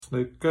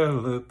snooker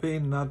loopy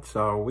nuts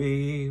are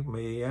we,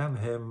 me and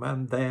him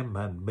and them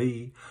and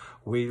me.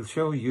 We'll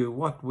show you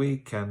what we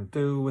can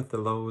do with a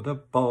load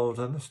of balls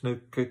and a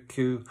snooker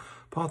cue.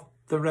 Pot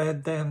the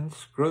red, then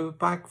screw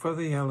back for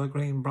the yellow,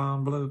 green,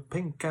 brown, blue,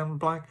 pink and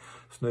black.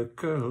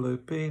 Snooker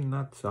loopy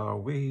nuts are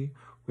we,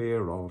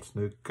 we're all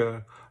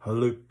snooker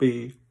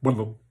loopy.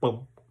 Bum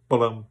bum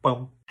bum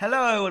bum.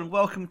 Hello and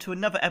welcome to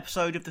another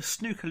episode of the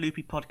Snooker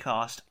Loopy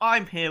podcast.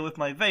 I'm here with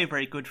my very,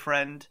 very good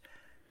friend.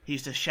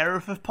 He's the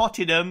Sheriff of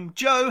Pottingham,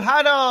 Joe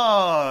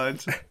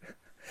Haddard!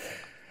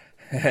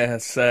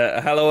 Yes,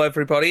 hello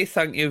everybody.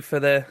 Thank you for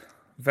the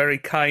very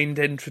kind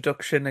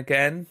introduction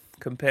again,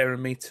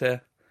 comparing me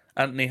to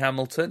Anthony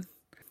Hamilton.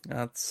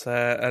 That's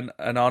an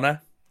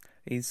honour.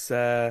 He's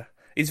a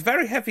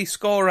very heavy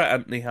scorer,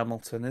 Anthony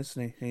Hamilton,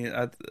 isn't he?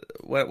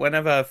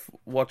 Whenever I've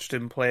watched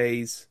him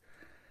play,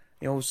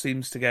 he always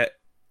seems to get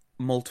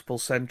multiple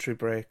century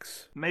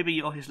breaks. Maybe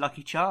you're his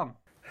lucky charm.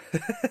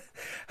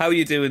 How are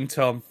you doing,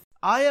 Tom?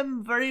 I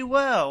am very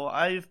well.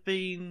 I've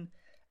been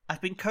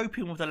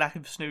coping with the lack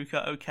of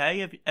snooker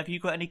okay. Have you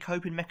got any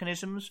coping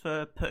mechanisms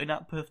for putting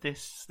up with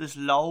this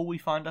lull we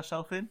find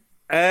ourselves in?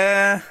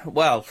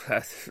 Well,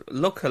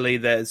 luckily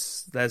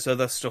there's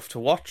other stuff to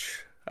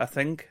watch, I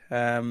think.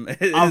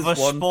 Other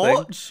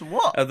sports? Thing.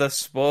 What? Other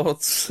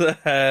sports.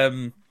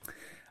 I've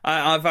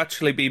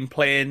actually been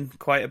playing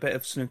quite a bit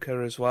of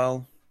snooker as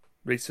well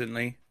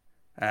recently.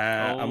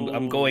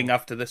 I'm going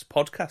after this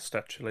podcast,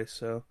 actually,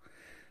 so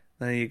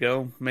there you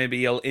go. Maybe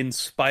you'll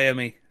inspire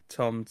me,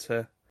 Tom,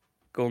 to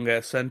go and get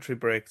a century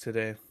break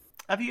today.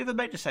 Have you ever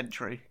made a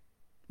century?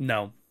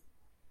 No.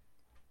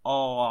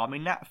 Oh, I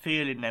mean, that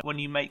feeling there when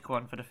you make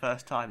one for the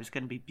first time is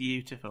going to be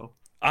beautiful.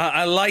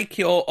 I like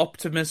your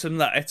optimism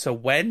that it's a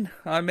when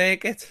I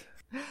make it.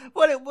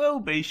 Well, it will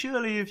be.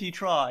 Surely, if you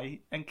try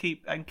and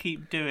keep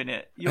doing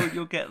it,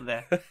 you'll get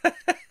there.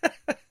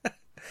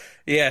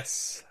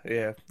 Yes,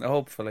 yeah,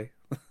 hopefully.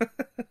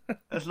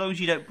 As long as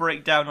you don't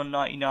break down on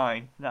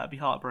 99, that'd be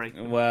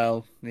heartbreaking.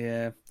 Well,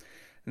 yeah.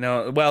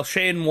 No, well,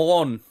 Shane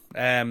Warne,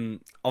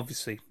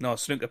 obviously not a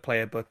snooker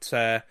player, but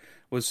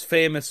was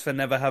famous for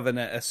never having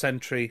a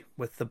century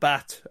with the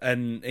bat,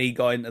 and he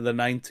got into the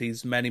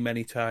 90s many,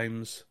 many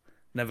times.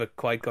 Never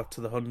quite got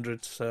to the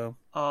 100, so...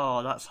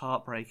 Oh, that's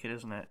heartbreaking,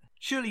 isn't it?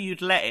 Surely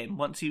you'd let him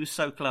once he was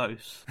so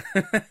close.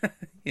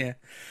 Yeah.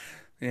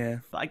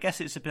 But I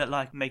guess it's a bit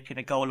like making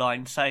a goal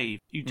line save.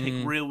 You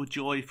take real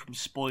joy from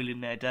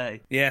spoiling their day.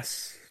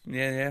 Yes.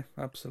 Yeah,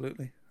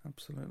 absolutely.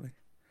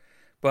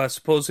 But I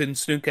suppose in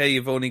snooker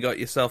you've only got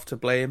yourself to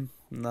blame,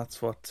 and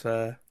that's what...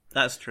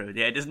 That's true,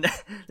 yeah.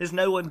 There's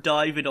no one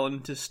diving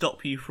on to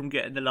stop you from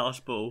getting the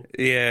last ball.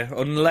 Yeah,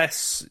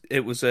 unless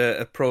it was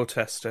a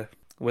protester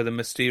with a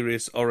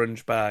mysterious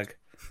orange bag.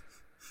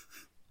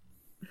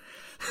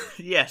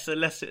 Yes,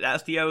 unless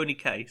that's the only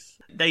case.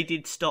 They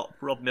did stop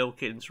Rob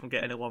Milkins from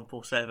getting a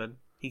 147.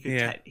 He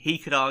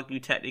could argue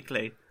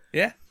technically.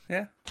 Yeah.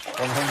 101.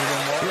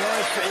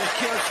 Yes, it's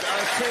just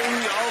a thing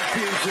of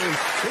beauty.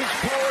 It's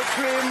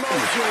poetry in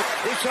motion.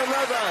 It's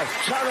another.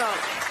 Shut up.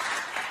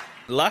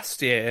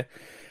 Last year,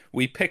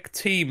 we picked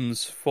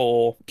teams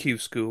for Q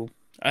School,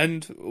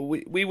 and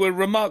we were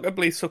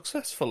remarkably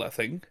successful, I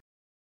think.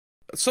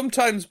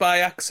 Sometimes by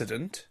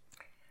accident.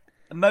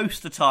 Most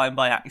of the time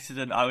by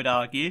accident, I would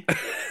argue.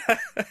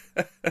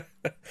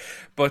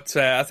 But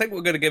I think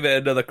we're going to give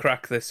it another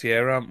crack this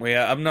year, aren't we?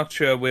 I'm not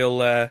sure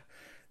we'll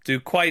do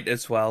quite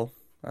as well.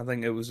 I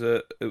think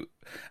I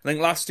think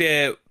last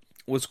year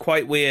was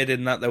quite weird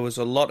in that there was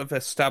a lot of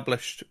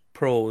established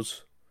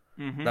pros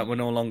that were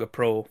no longer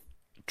pro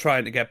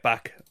trying to get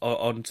back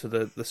onto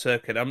the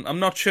circuit. I'm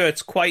not sure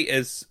it's quite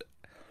as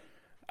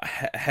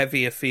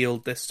heavy a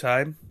field this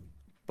time,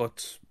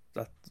 but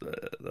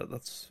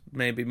that's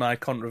maybe my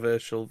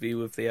controversial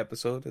view of the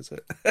episode, is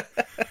it?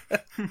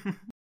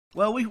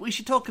 Well, we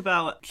should talk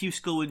about Q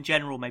School in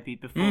general maybe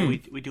before we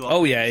do our...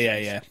 Oh,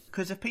 yeah.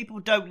 Because if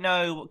people don't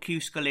know what Q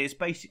School is,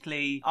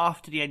 basically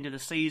after the end of the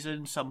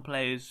season, some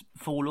players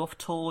fall off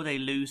tour, they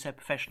lose their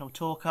professional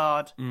tour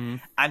card,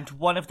 and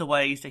one of the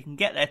ways they can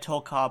get their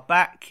tour card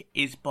back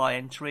is by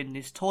entering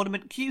this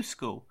tournament Q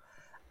School.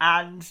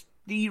 And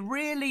the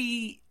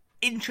really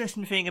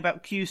interesting thing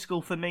about Q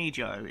School for me,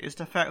 Joe, is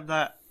the fact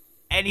that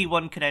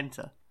anyone can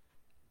enter.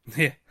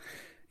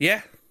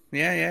 Yeah.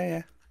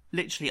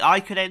 Literally,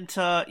 I could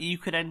enter, you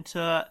could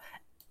enter,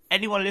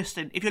 anyone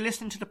listening. If you're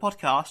listening to the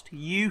podcast,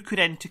 you could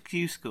enter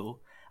Q School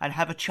and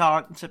have a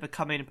chance of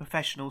becoming a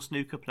professional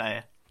snooker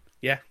player.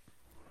 Yeah.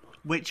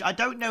 Which I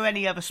don't know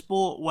any other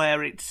sport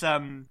where it's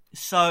it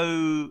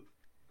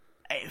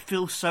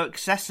feels so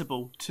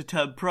accessible to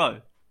turn pro.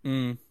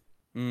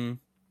 Well,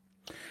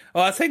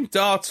 I think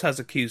darts has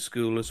a Q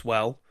School as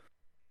well.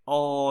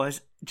 Or do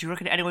you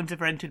reckon anyone's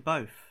ever entered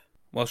both?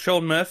 Well,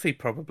 Sean Murphy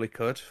probably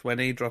could when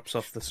he drops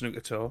off the snooker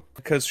tour.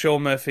 Because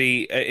Sean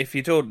Murphy, if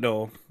you don't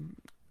know,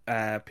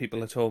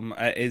 people at home,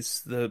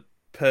 is the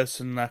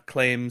person that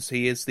claims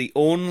he is the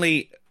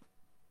only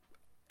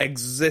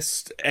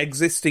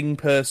existing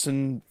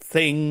person,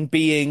 thing,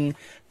 being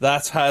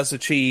that has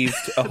achieved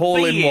a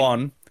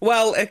hole-in-one.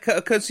 Well,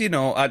 because,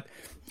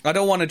 I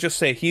don't want to just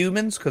say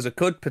humans, because it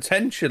could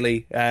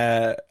potentially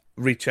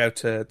reach out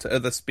to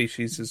other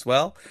species as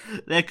well.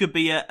 There could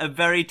be a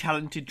very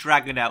talented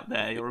dragon out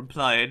there, you're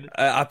implying.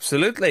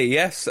 Absolutely,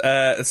 yes.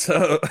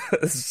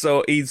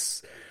 So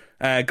he's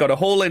got a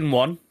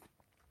hole-in-one.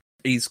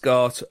 He's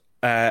got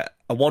a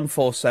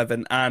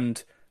 147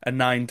 and a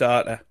 9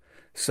 darter.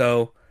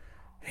 So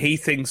he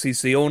thinks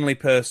he's the only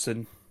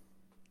person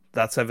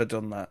that's ever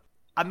done that.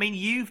 I mean,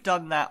 you've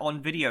done that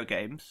on video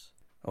games.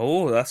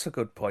 Oh, that's a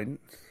good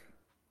point.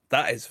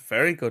 That is a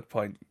very good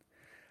point.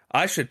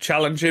 I should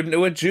challenge him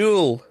to a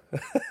duel.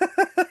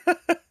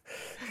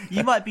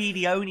 You might be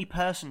the only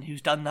person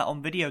who's done that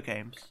on video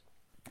games.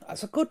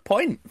 That's a good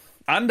point.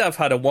 And I've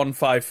had a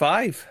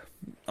 155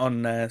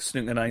 on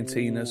Snooker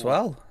 19 as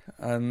well.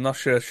 I'm not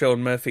sure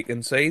Sean Murphy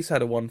can say he's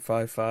had a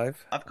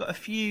 155. I've got a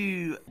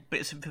few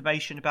bits of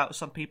information about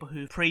some people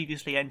who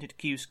previously entered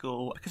Q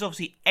School, because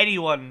obviously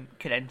anyone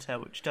can enter,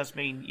 which does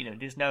mean,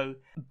 there's no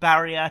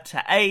barrier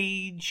to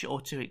age or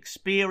to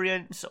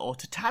experience or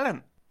to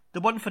talent.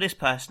 The one for this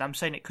person, I'm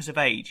saying it because of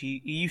age.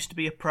 He used to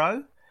be a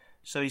pro,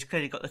 so he's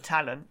clearly got the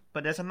talent.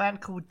 But there's a man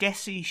called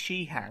Desi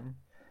Sheehan,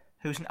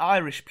 who's an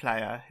Irish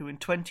player, who in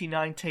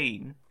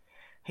 2019,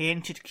 he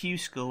entered Q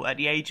School at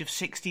the age of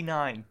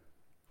 69.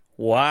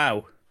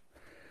 Wow.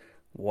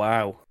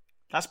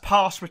 That's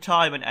past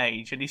retirement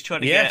age, and he's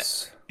trying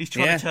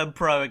to turn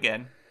pro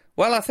again.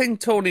 Well, I think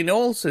Tony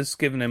Knowles has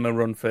given him a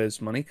run for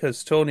his money,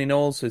 because Tony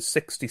Knowles is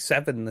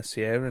 67 this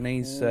year, and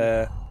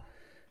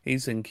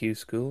he's in Q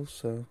School,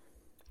 so...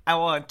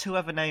 And two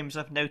other names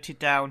I've noted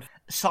down.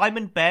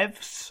 Simon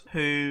Bevs,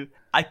 who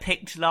I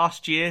picked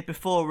last year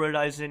before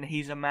realising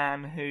he's a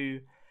man who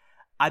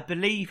I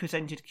believe has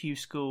entered Q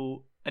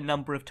School a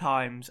number of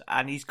times,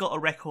 and he's got a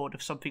record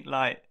of something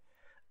like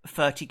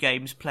 30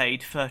 games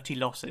played, 30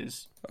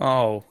 losses.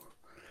 Oh.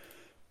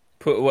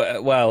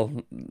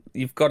 Well,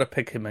 you've got to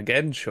pick him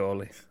again,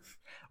 surely.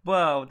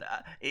 Well,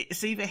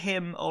 it's either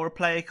him or a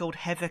player called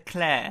Heather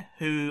Clare,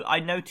 who I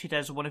noted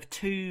as one of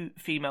two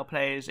female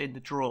players in the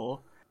draw.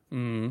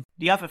 Mm.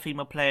 The other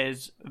female player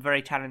is a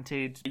very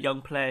talented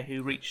young player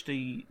who reached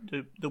the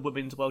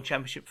Women's World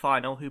Championship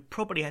final, who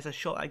probably has a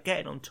shot at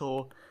getting on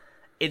tour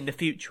in the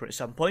future at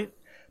some point.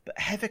 But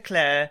Heather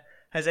Clare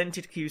has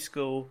entered Q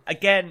School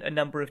again a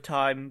number of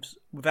times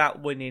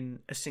without winning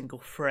a single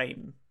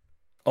frame.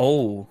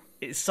 Oh.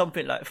 It's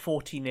something like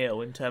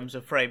 40-0 in terms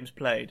of frames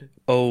played.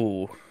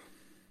 Oh.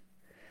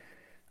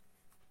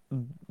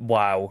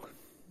 Wow.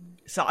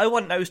 So I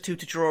want those two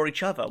to draw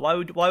each other. Why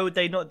would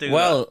they not do that?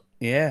 Well,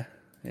 yeah.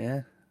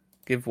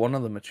 Give one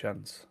of them a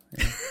chance.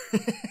 Yeah.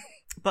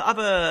 But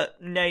other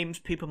names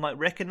people might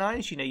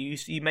recognise,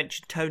 you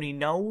mentioned Tony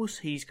Knowles.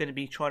 He's going to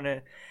be trying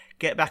to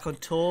get back on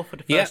tour for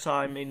the first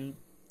time in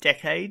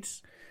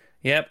decades.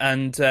 Yep,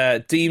 and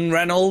Dean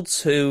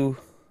Reynolds, who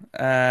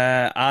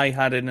I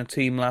had in a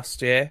team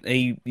last year.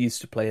 He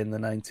used to play in the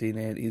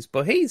 1980s,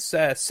 but he's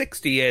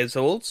 60 years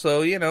old,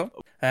 so,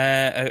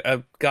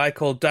 a guy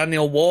called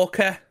Daniel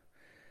Walker.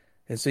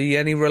 Is he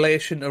any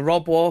relation to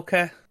Rob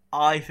Walker?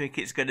 I think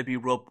it's going to be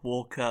Rob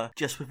Walker,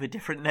 just with a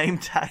different name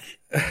tag.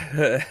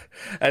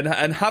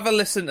 and have a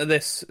listen to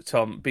this,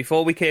 Tom.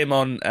 Before we came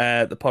on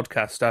the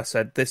podcast, I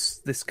said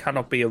this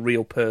cannot be a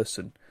real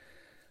person,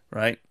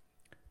 right?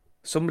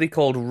 Somebody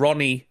called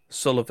Ronnie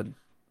Sullivan.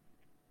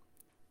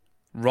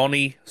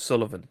 Ronnie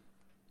Sullivan.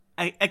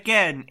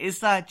 Again, is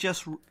that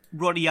just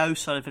Ronnie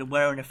O'Sullivan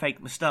wearing a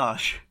fake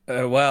moustache?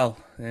 Well,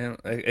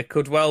 it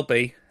could well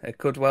be. It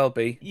could well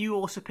be. You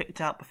also picked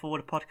out before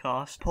the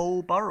podcast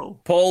Paul Burrell.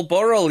 Paul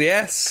Burrell,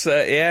 yes.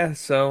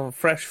 So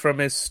fresh from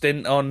his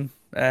stint on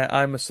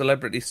I'm a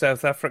Celebrity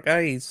South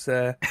Africa, he's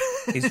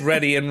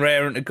ready and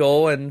raring to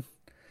go and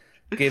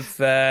give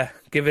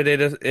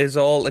it his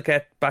all to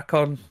get back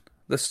on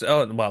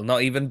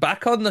not even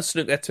back on the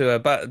snooker tour,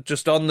 but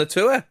just on the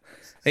tour.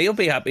 He'll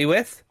be happy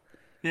with.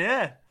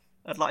 Yeah,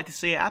 I'd like to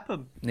see it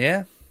happen.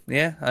 Yeah.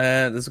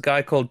 There's a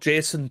guy called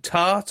Jason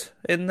Tart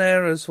in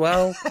there as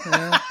well.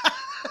 Yeah.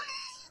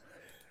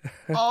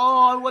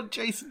 I want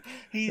Jason.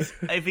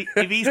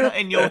 If he's not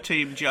in your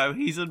team, Joe,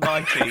 he's on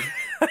my team.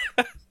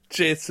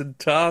 Jason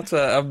Tart.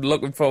 I'm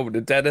looking forward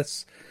to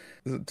Dennis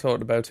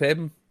talking about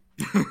him.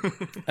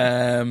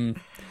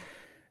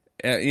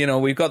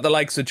 We've got the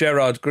likes of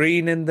Gerard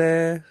Green in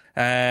there.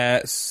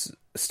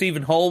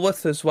 Stephen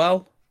Hallworth as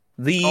well.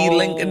 The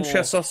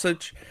Lincolnshire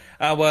Sausage.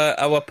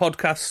 Our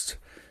podcast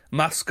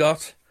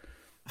mascot.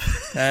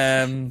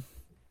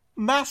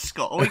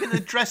 Mascot? Are we going to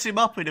dress him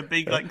up in a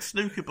big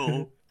snooker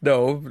ball?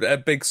 No, a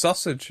big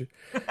sausage.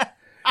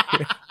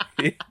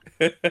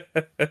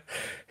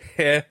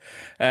 Yeah.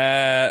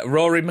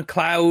 Rory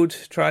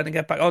McLeod trying to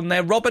get back on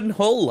there. Robin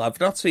Hull, I've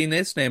not seen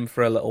his name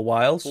for a little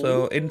while,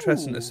 so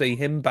interesting to see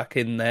him back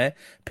in there.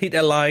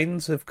 Peter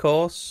Lyons, of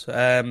course,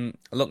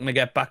 looking to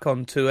get back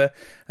on tour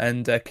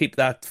and keep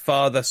that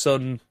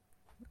father-son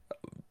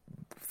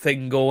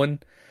thing going.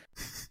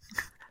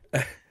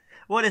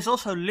 Well, there's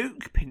also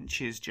Luke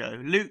Pinches, Joe.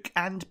 Luke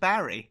and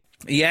Barry.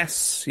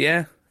 Yes,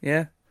 yeah.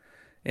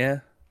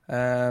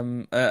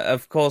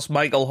 Of course,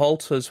 Michael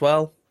Holt as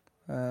well.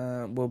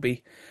 will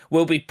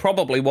be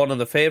probably one of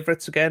the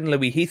favourites again.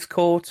 Louis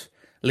Heathcote,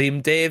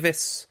 Liam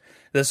Davis.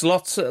 There's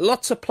lots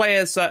of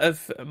players that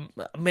have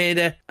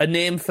made a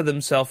name for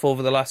themselves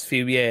over the last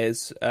few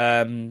years.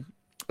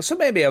 So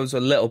maybe I was a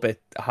little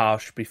bit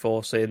harsh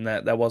before saying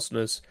that there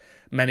wasn't as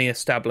many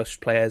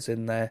established players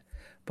in there.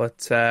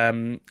 But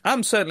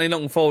I'm certainly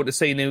looking forward to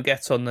seeing who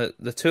gets on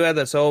the tour.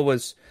 There's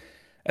always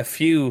a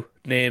few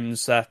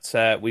names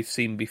that we've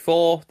seen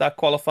before that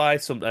qualify.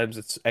 Sometimes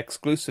it's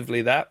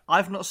exclusively that.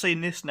 I've not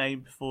seen this name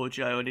before,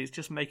 Joe, and it's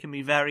just making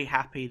me very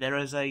happy. There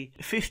is a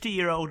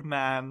 50-year-old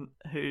man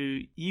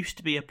who used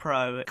to be a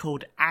pro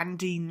called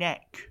Andy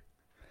Neck.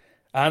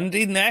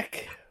 Andy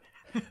Neck?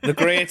 The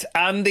great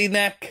Andy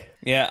Neck.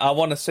 Yeah, I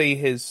want to see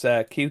his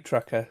Q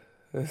tracker.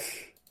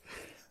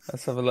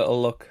 Let's have a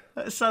little look.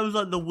 That sounds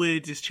like the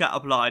weirdest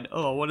chat-up line.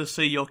 Oh, I want to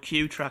see your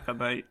Q tracker,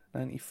 mate.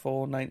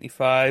 94,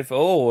 95.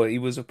 Oh, he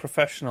was a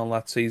professional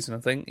that season, I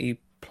think. He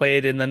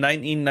played in the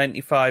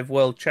 1995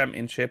 World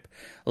Championship,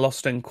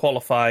 lost in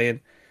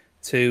qualifying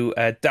to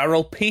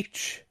Daryl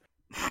Peach.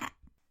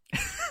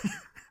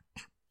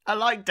 I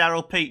like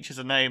Daryl Peach as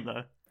a name,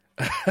 though.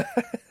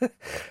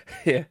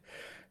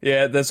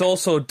 Yeah, there's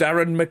also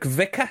Darren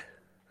McVicker.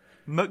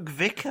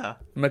 McVicker?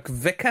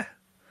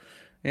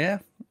 Yeah.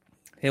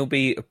 He'll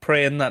be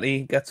praying that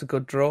he gets a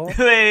good draw.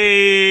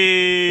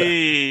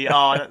 Hey!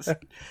 Oh,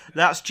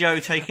 that's Joe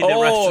taking the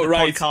rest of the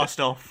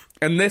podcast off.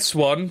 And this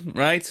one,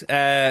 right,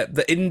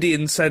 the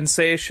Indian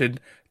sensation,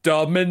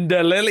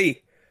 Dharminder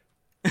Lilly.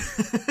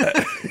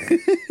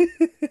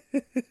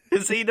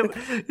 Is he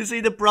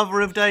the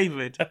brother of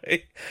David?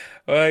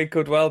 Well, he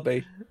could well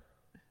be.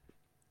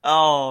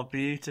 Oh,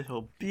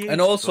 beautiful. And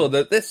also,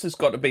 that this has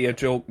got to be a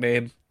joke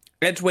name.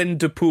 Edwin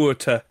de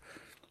Poorter.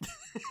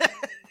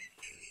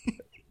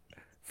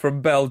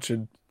 From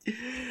Belgium.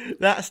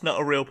 That's not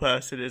a real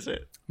person, is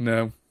it?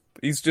 No.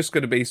 He's just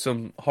going to be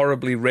some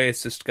horribly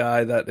racist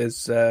guy that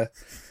is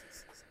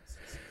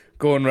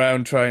going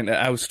around trying to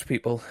oust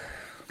people.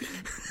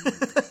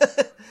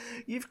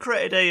 You've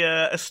created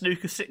a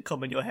snooker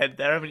sitcom in your head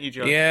there, haven't you,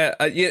 John? Yeah,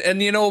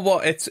 and you know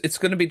what? It's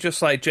going to be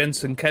just like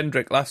Jensen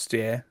Kendrick last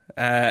year.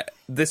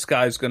 This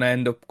guy's going to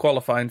end up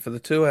qualifying for the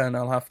tour, and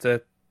I'll have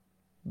to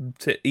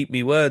eat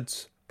me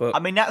words. But I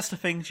mean, that's the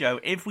thing, Joe.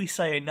 If we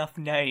say enough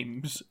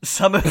names,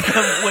 some of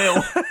them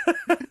will.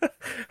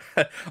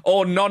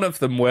 Or none of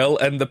them will,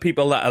 and the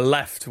people that are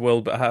left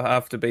will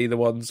have to be the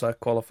ones that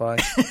qualify.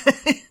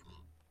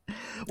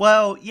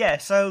 Well, yeah,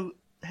 so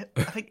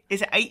I think,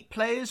 is it 8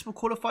 players will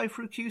qualify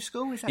through Q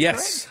School? Is that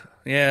correct?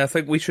 Yeah, I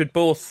think we should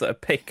both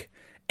pick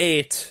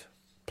 8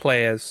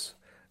 players.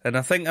 And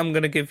I think I'm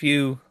going to give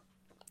you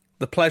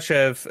the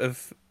pleasure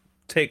of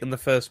taking the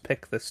first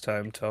pick this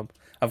time, Tom.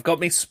 I've got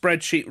my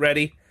spreadsheet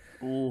ready.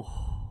 Oh,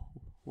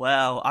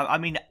 well, I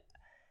mean,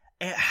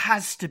 it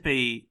has to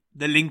be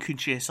the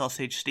Lincolnshire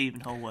sausage, Stephen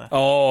Holworth.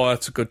 Oh,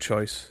 that's a good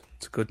choice.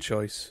 It's a good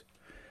choice.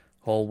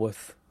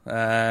 Holworth.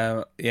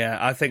 Yeah,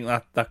 I think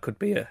that could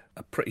be a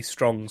pretty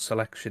strong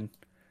selection,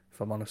 if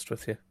I'm honest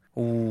with you.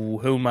 Ooh,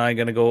 who am I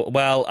going to go?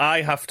 Well,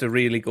 I have to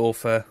really go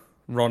for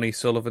Ronnie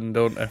Sullivan,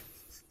 don't I?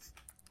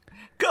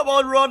 Come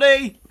on,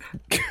 Ronnie!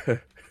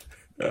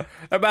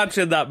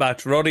 Imagine that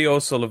match. Ronnie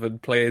O'Sullivan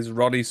plays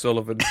Ronnie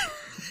Sullivan.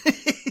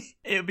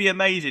 It would be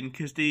amazing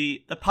because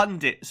the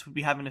pundits would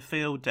be having a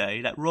field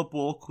day. That Rob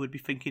Walker would be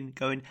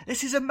going,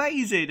 this is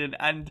amazing.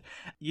 And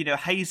you know,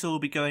 Hazel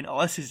would be going,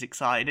 oh, this is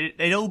exciting.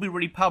 They'd all be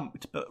really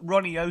pumped. But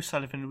Ronnie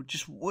O'Sullivan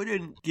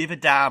wouldn't give a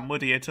damn,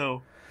 would he, at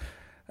all?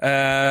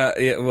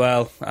 Yeah,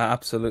 well,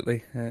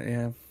 absolutely.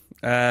 Yeah.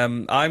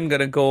 I'm going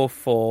to go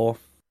for...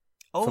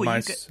 Oh,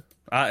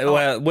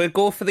 well, we'll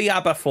go for the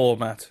ABBA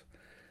format.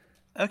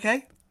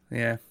 Okay.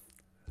 Yeah.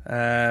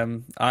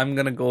 I'm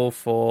going to go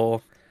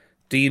for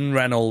Dean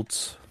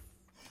Reynolds.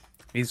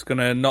 He's going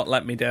to not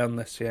let me down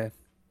this year.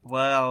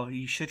 Well,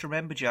 you should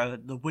remember, Joe,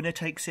 the winner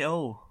takes it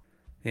all.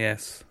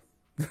 Yes.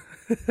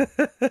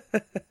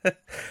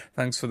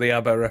 Thanks for the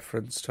ABBA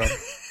reference, Tom.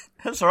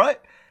 That's all right.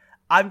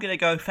 I'm going to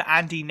go for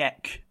Andy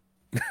Neck.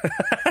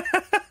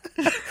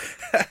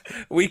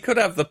 We could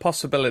have the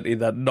possibility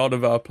that none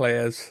of our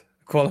players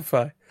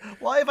qualify.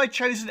 Why have I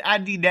chosen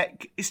Andy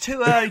Neck? It's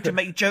too early to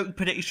make joke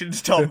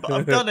predictions, Tom, but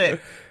I've done it.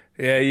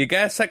 Yeah, you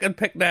get a second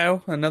pick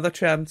now. Another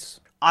chance.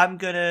 I'm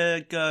going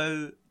to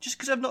go... Just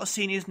because I've not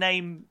seen his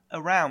name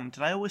around,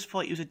 and I always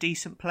thought he was a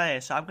decent player,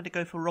 so I'm going to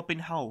go for Robin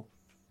Hull.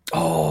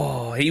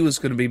 Oh, he was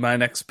going to be my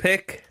next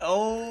pick.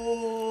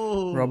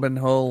 Oh! Robin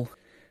Hull.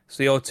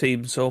 So your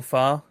team so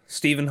far?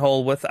 Stephen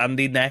Holworth,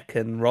 Andy Neck,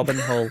 and Robin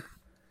Hull.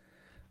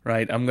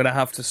 Right, I'm going to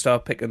have to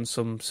start picking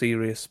some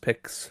serious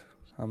picks.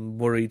 I'm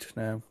worried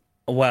now.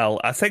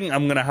 Well, I think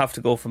I'm going to have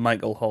to go for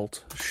Michael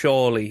Holt.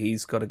 Surely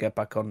he's got to get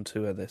back on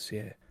tour this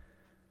year.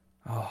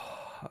 Oh,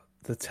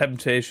 the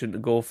temptation to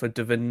go for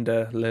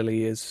Devinder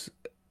Lilly is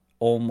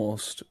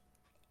almost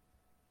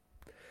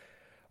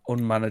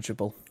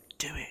unmanageable.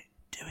 Do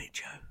it,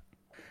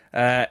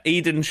 Joe.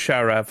 Eden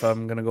Sharav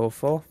I'm going to go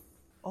for.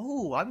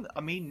 Oh,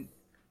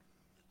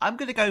 I'm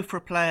going to go for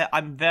a player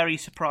I'm very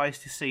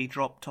surprised to see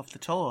dropped off the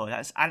tour.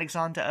 That's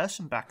Alexander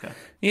Ursenbacher.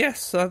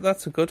 Yes,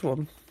 that's a good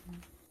one.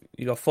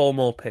 You got 4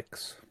 more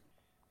picks.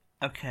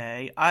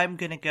 Okay, I'm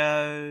going to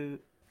go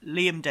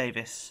Liam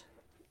Davis.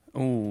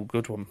 Oh,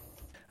 good one.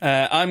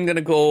 I'm going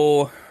to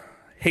go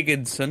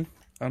Higginson,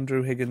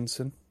 Andrew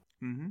Higginson.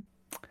 Mm-hmm.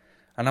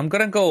 And I'm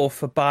going to go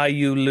for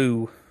Bayou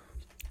Lu.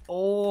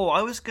 Oh,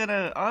 I was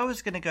gonna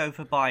go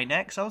for Bai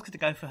next. I was gonna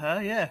go for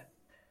her. Yeah,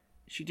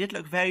 she did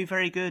look very,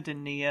 very good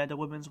in the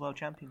Women's World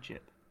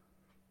Championship.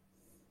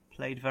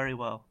 Played very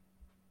well.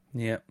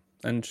 Yeah,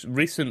 and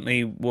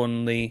recently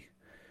won the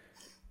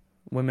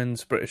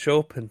Women's British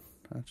Open,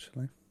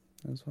 actually,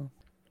 as well.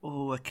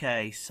 Oh,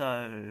 okay.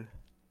 So,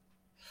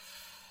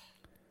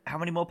 how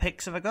many more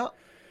picks have I got?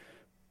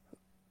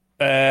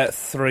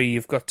 3.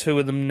 You've got 2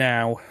 of them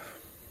now.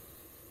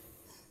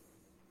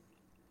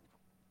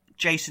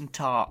 Jason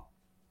Tart.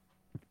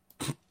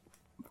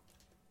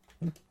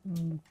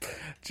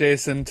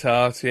 Jason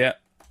Tart, yeah.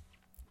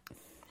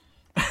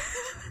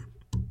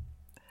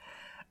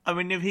 I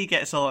mean, if he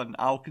gets on,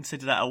 I'll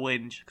consider that a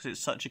win because it's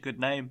such a good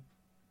name.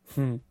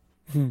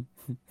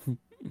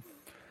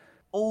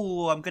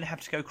 Oh, I'm going to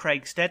have to go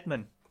Craig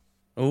Steadman.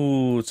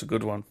 Oh, it's a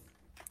good one.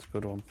 It's a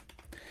good one.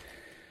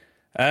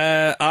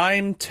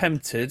 I'm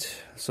tempted.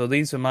 So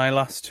these are my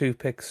last 2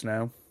 picks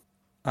now.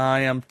 I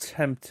am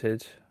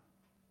tempted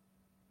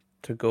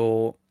to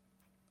go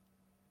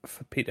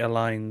for Peter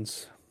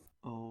Lines.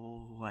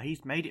 Oh,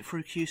 he's made it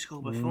through Q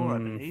School before, I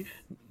believe.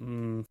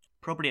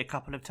 Probably a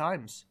couple of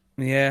times.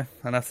 Yeah,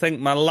 and I think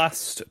my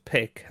last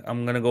pick,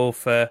 I'm going to go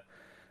for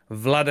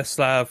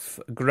Vladislav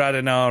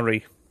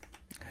Gradinari,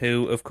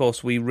 who, of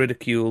course, we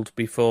ridiculed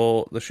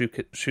before the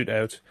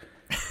shootout.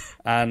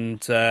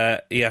 And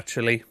he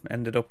actually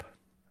ended up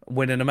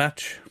winning a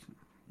match.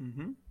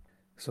 Mm-hmm.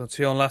 So it's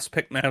your last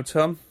pick now,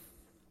 Tom.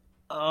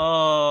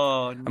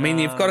 Oh, no. I mean,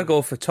 you've got to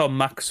go for Tom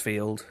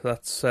Maxfield.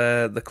 That's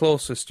the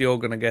closest you're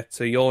going to get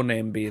to your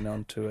name being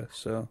on tour.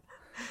 So,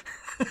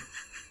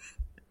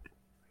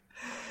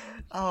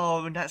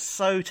 oh, and that's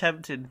so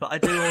tempting. But I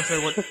do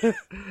also want,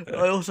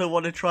 I also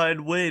want to try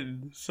and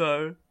win.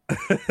 So,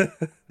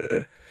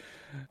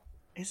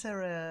 is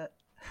there a?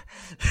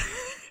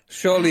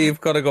 Surely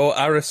you've got to go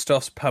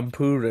Aristos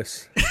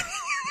Pampouris.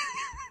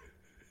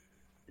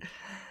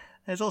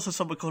 There's also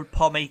someone called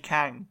Pommy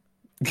Kang.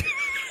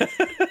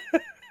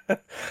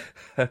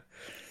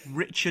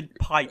 Richard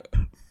Pipe.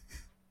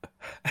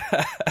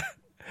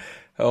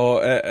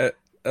 Or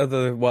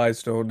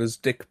otherwise known as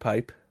Dick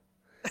Pipe.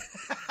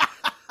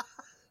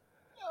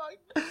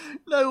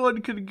 No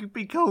one could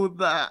be called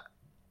that.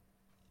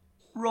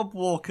 Rob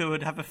Walker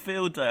would have a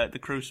field day at the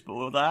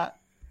Crucible with that.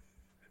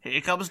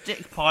 Here comes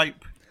Dick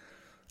Pipe.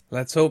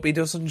 Let's hope he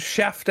doesn't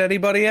shaft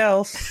anybody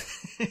else.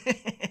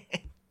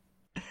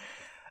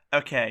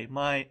 Okay,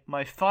 my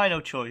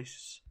final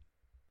choice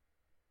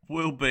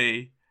will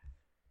be...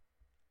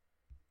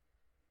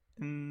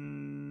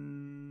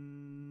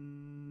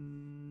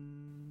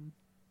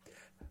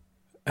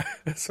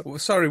 So,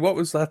 sorry, what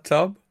was that,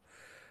 Tom?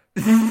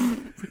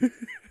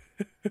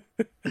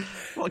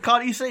 Well,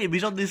 can't you see him?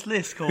 He's on this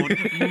list called...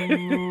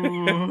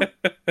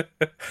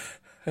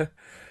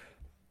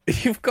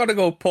 You've got to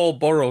go Paul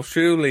Burrell,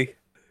 surely.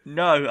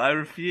 No, I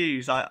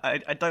refuse.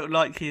 I don't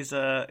like his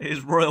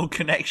royal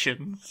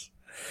connections.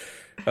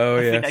 Oh,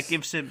 I yes.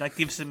 think that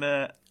gives him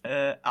a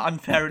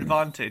unfair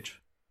advantage.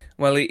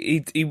 Well,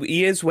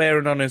 he is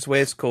wearing on his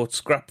waistcoat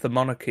 "Scrap the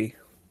Monarchy."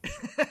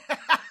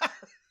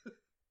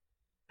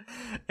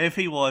 If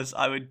he was,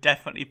 I would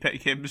definitely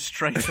pick him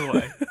straight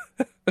away.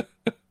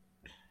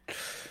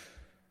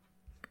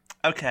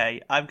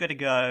 Okay, I'm going to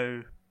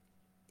go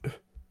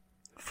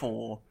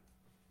for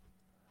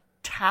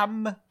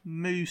Tam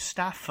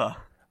Mustafa.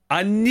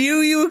 I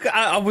knew you.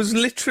 I was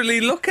literally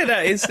looking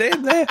at his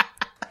name there.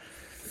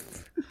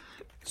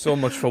 So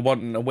much for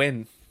wanting to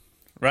win,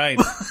 right?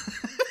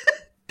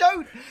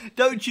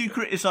 Don't you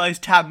criticise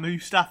Tam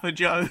Mustafa,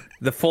 Joe?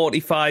 The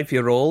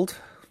 45-year-old.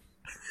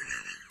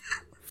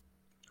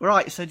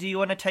 Right. So, do you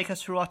want to take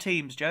us through our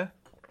teams, Joe?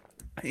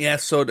 Yeah.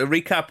 So to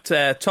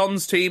recap,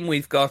 Tom's team,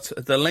 we've got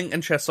the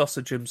Lincolnshire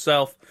Sausage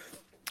himself,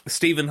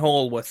 Stephen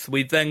Hallworth.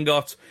 We've then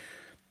got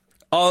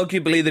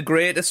arguably the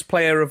greatest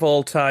player of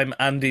all time,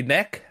 Andy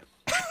Neck.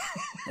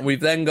 We've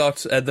then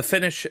got the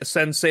Finnish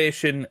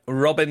sensation,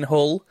 Robin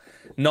Hull,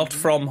 not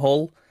from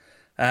Hull.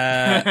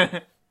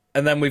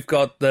 And then we've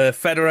got the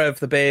Federer of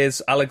the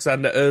Bays,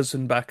 Alexander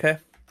Ursenbacher.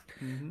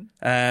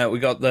 We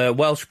got the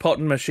Welsh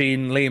potting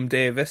machine, Liam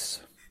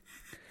Davis.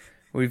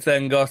 We've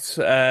then got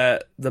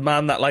the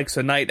man that likes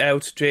a night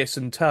out,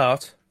 Jason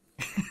Tart.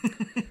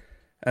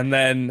 And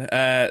then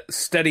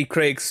Steady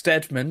Craig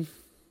Steadman.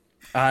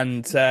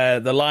 And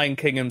the Lion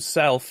King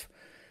himself,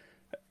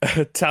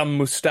 Tam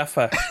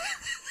Mustafa.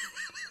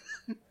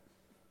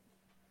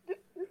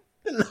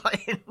 The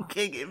Lion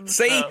King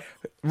himself. See?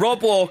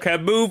 Rob Walker,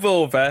 move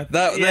over.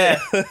 Yeah.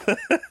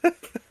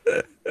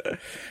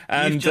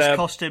 And you've just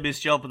cost him his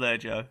job there,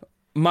 Joe.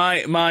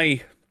 My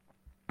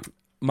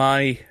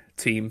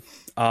team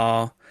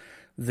are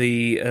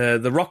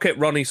the Rocket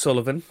Ronnie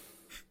Sullivan,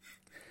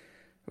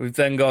 We've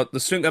then got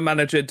the snooker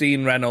manager,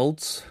 Dean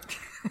Reynolds.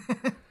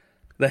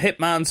 The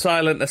hitman,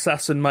 silent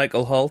assassin,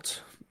 Michael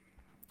Holt.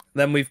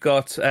 Then we've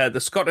got the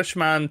Scottish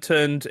man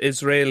turned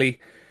Israeli,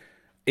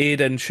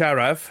 Aidan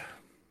Sharav.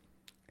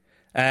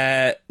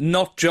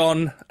 Not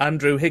John,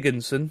 Andrew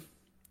Higginson.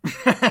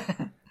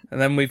 And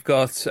then we've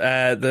got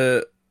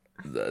the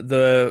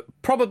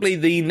probably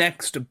the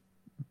next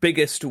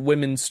biggest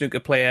women's snooker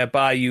player,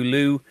 Bayu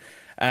Liu.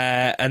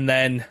 And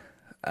then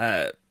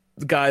the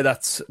guy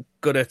that's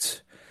good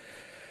at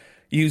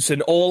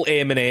using all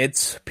aim and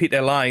aids,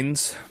 Peter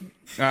Lines.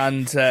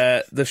 And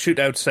the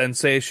shootout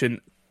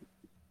sensation,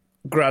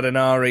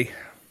 Gradinari.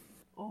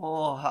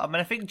 Oh, I mean,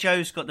 I think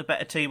Joe's got the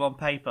better team on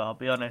paper, I'll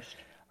be honest.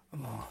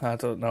 I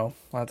don't know.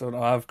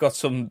 I've got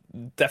some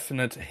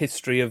definite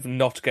history of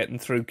not getting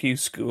through Q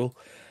school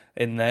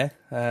in there.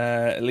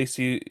 At least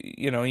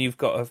you've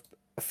got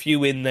a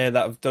few in there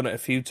that have done it a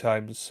few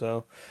times.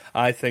 So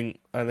I think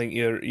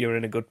you're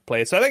in a good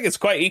place. I think it's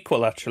quite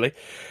equal actually.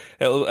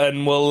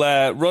 And we'll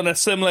run a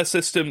similar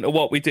system to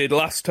what we did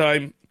last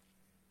time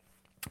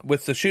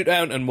with the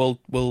shootout, and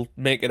we'll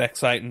make it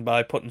exciting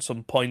by putting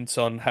some points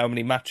on how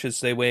many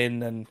matches they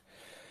win and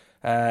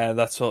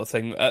that sort of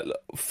thing.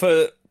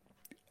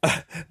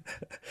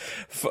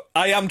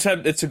 I am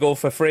tempted to go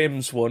for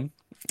frames one,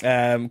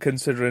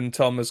 considering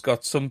Tom has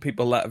got some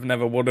people that have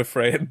never won a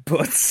frame,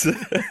 but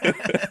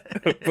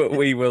but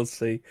we will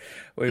see.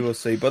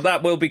 But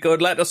that will be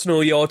good. Let us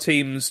know your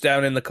teams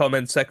down in the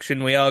comment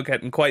section. We are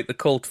getting quite the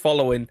cult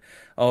following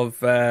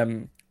of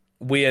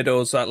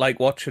weirdos that like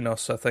watching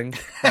us, I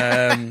think,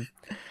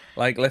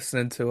 like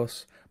listening to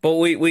us. But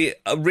we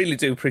really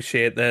do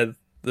appreciate the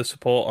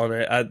support on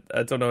it.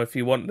 I don't know if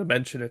you want to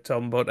mention it,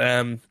 Tom, but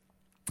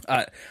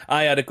I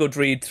had a good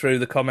read through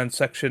the comment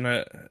section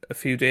a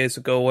few days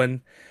ago,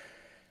 and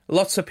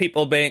lots of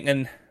people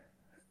making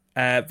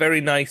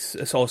very nice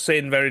or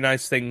saying very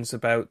nice things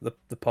about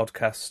the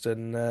podcast,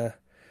 and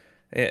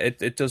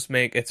it does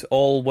make it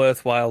all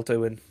worthwhile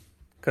doing,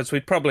 because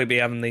we'd probably be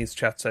having these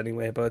chats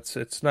anyway. But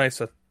it's nice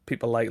that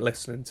people like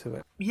listening to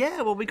it.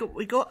 Yeah, well, we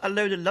got a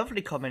load of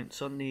lovely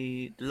comments on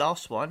the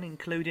last one,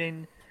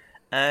 including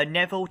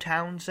Neville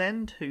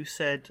Townsend, who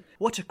said,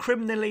 "What a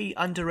criminally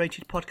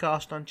underrated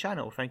podcast on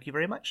channel. Thank you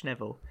very much,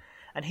 Neville."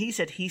 And he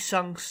said he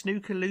sung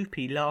Snooker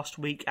Loopy last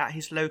week at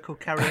his local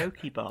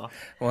karaoke bar.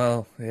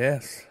 Well,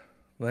 yes.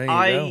 There you go.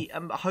 I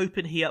am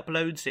hoping he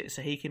uploads it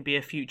so he can be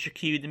a future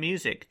Cue the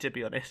Music, to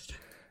be honest.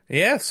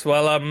 Yes,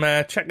 well, I'm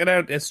checking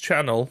out his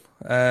channel.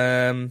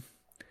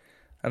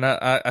 And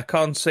I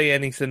can't see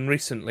anything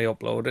recently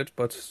uploaded,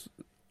 but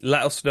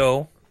let us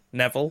know,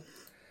 Neville.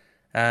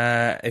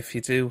 If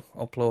you do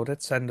upload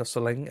it, send us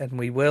a link, and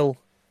we will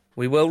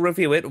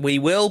review it. We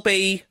will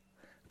be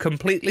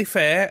completely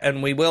fair,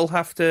 and we will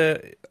have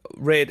to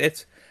rate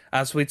it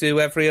as we do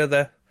every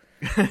other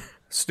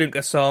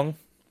snooker song.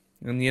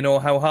 And you know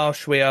how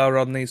harsh we are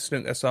on these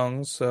snooker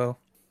songs, so...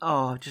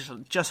 Oh,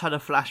 just had a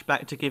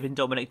flashback to giving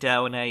Dominic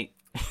Dale an 8.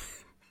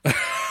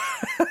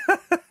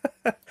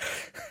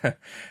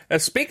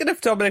 Speaking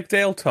of Dominic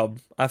Dale, Tom,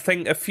 I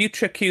think a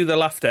future Cue the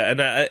Laughter,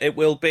 and it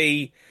will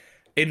be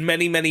in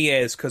many, many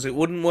years, because it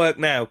wouldn't work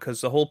now,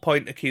 because the whole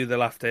point of Cue the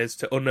Laughter is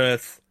to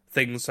unearth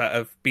things that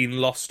have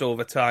been lost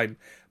over time.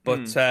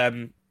 But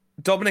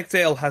Dominic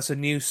Dale has a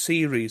new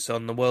series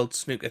on the World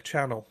Snooker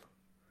Channel.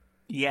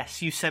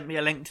 Yes, you sent me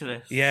a link to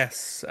this.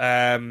 Yes,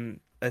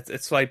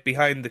 it's like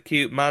Behind the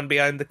Cue, Man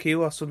Behind the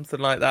Cue or something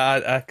like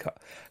that. I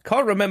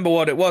can't remember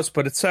what it was,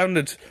 but it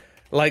sounded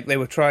like they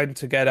were trying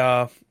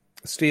to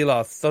steal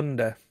our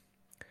thunder.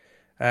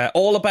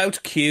 All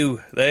About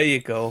Cue, there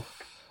you go.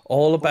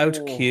 All About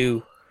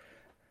Cue.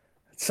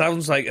 It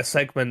sounds like a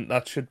segment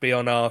that should be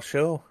on our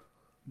show.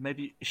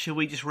 Maybe, should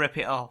we just rip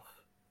it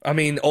off? I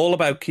mean, All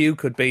About Cue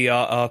could be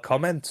our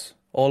comments.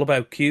 All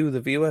About Cue,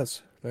 the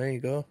viewers. There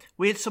you go.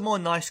 We had some more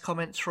nice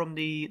comments from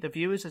the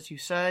viewers, as you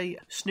say.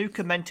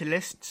 Snooker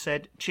Mentalist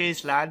said,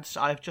 "Cheers, lads.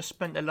 I've just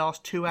spent the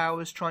last 2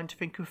 hours trying to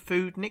think of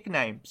food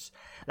nicknames."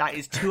 That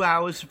is 2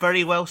 hours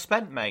very well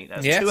spent, mate.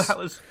 That's yes. 2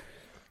 hours.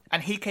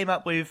 And he came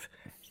up with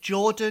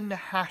Jordan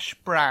Hash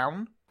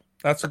Brown.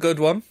 That's a good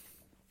one.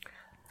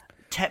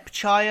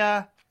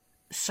 Tepchaya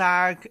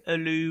Sag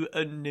Alu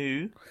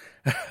Anu.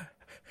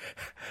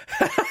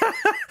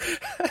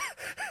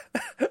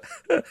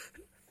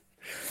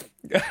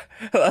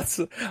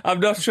 I'm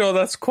not sure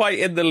that's quite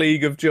in the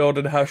league of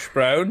Jordan Hash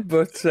Brown,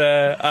 but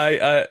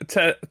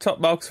top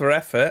marks for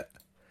effort.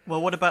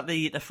 Well, what about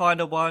the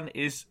final one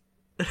is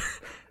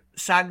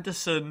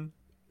Sanderson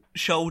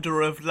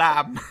Shoulder of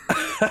Lamb.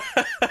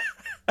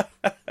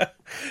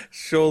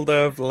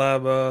 Shoulder of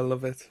Lamb, oh,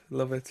 love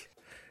it.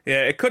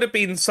 Yeah, it could have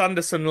been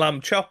Sanderson Lamb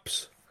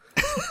Chops.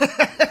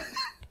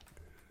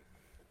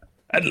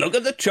 And look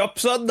at the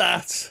chops on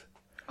that.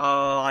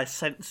 Oh, I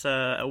sense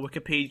a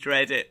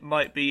Wikipedia edit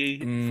might be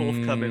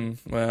forthcoming.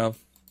 Well.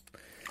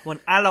 When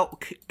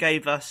Alok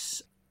gave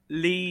us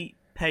Lee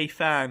Pei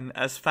Fan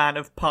as fan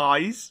of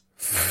pies.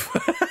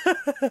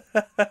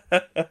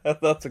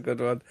 That's a good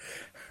one.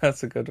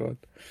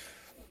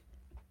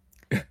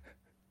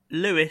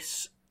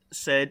 Lewis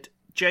said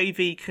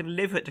JV can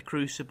live at the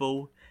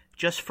Crucible,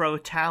 just throw a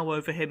towel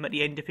over him at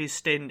the end of his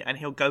stint and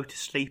he'll go to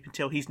sleep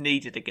until he's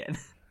needed again.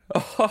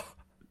 Oh,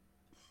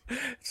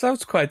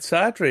 sounds quite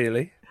sad,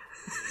 really.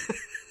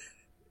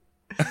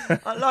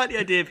 I like the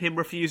idea of him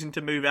refusing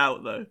to move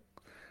out, though.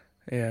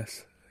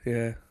 Yes,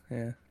 yeah.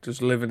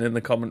 Just living in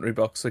the commentary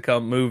box. They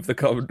can't move the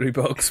commentary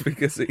box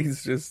because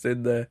he's just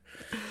in there.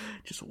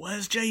 Just,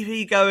 where's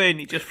JV going?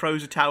 He just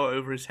throws a towel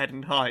over his head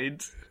and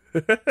hides.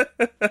 Say goodnight,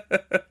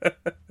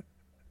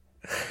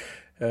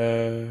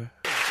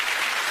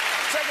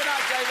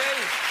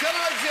 JV. Good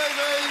night,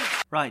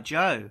 JV. Right,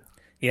 Joe.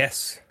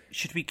 Yes.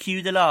 Should we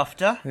cue the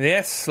laughter?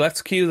 Yes,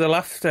 let's cue the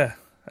laughter.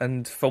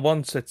 And for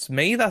once, it's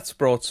me that's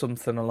brought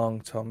something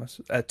along,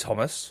 Thomas.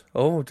 Thomas?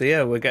 Oh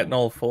dear, we're getting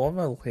all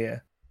formal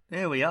here.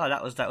 There we are.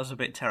 That was a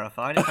bit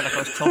terrifying. I felt like I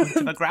was talking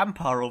to my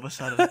grandpa all of a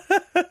sudden.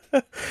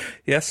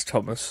 Yes,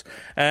 Thomas.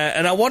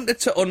 And I wanted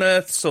to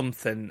unearth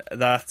something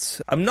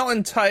that I'm not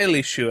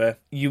entirely sure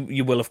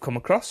you will have come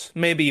across.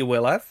 Maybe you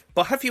will have.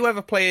 But have you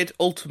ever played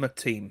Ultimate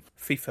Team,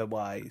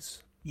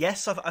 FIFA-wise?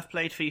 Yes, I've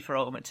played FIFA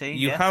Ultimate Team.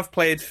 You have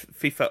played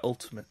FIFA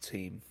Ultimate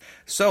Team.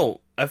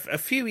 So, a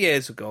few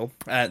years ago,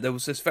 there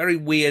was this very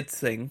weird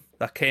thing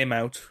that came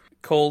out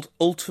called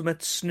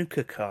Ultimate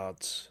Snooker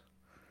Cards.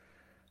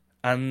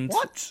 And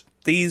what?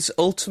 These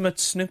Ultimate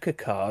Snooker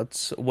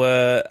Cards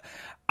were...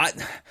 I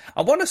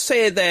want to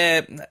say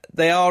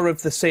they are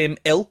of the same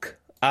ilk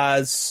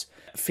as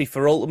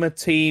FIFA Ultimate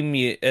Team.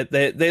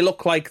 They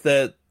look like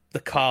the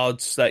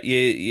cards that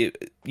you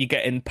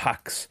get in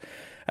packs.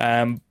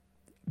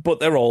 But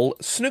they're all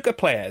snooker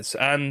players.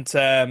 And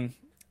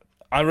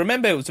I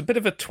remember it was a bit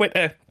of a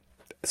Twitter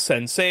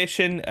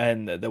sensation,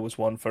 and there was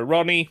one for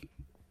Ronnie,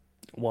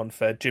 one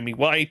for Jimmy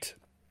White,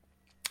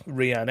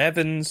 Rhian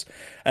Evans.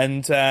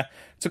 And to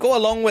go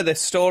along with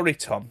this story,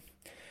 Tom,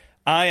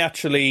 I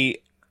actually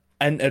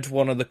entered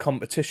one of the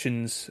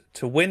competitions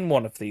to win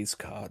one of these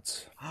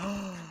cards.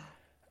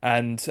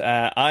 And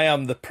I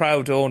am the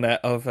proud owner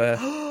of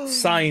a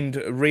signed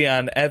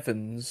Rhian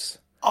Evans...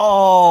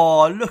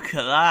 Oh, look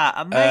at that.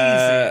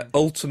 Amazing.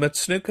 Ultimate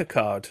Snooker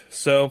card.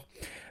 So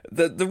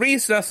the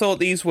reason I thought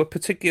these were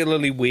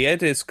particularly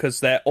weird is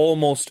because they're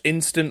almost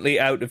instantly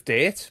out of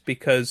date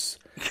because,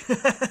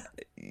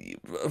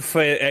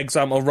 for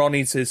example,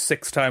 Ronnie's is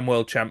 6-time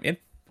world champion.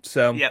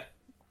 So yep.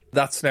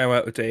 That's now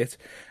out of date.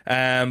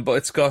 But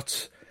it's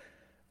got...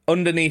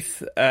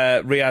 Underneath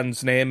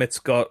Rhiann's name, it's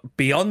got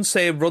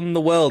Beyonce Run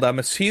the World. I'm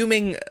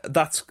assuming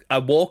that's a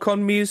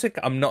walk-on music.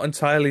 I'm not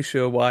entirely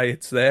sure why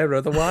it's there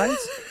otherwise.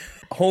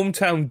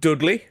 Hometown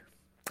Dudley.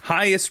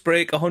 Highest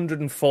break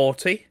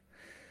 140.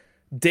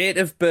 Date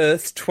of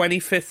birth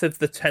 25th of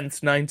the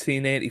 10th,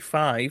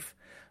 1985.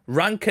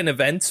 Ranking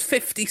events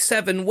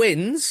 57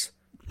 wins.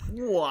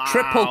 Wow.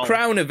 Triple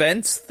Crown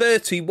events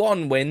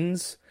 31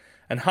 wins.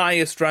 And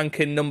highest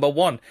ranking number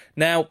 1.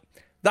 Now...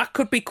 that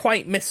could be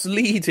quite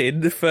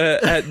misleading for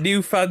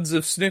new fans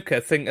of snooker,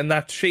 thinking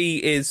that she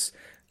is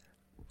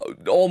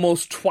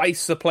almost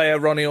twice the player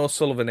Ronnie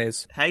O'Sullivan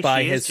is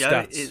by his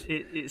stats.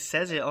 It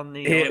says it on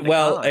the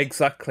well, card.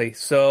 Exactly.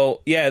 So,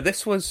 yeah,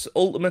 this was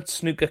Ultimate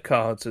Snooker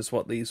Cards is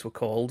what these were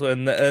called,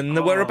 and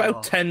there were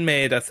about 10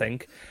 made, I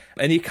think.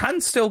 And you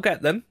can still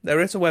get them. There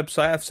is a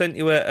website. I've sent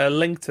you a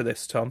link to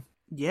this, Tom.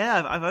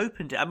 Yeah, I've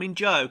opened it. I mean,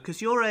 Joe,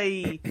 because you're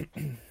a...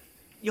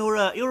 You're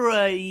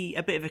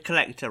a bit of a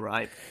collector,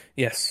 right?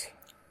 Yes.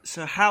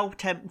 So how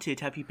tempted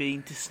have you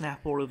been to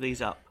snap all of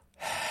these up?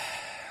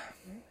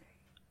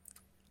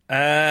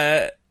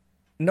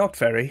 Not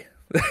very.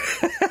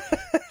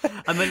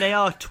 I mean, they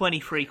are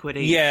 23 quid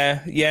each.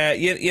 Yeah.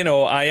 You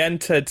know, I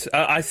entered...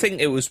 I think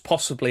it was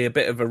possibly a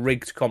bit of a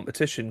rigged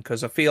competition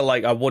because I feel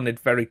like I won it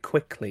very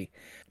quickly.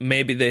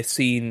 Maybe they've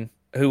seen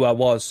who I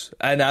was.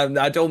 And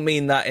I don't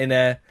mean that in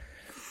a...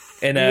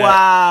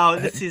 Wow,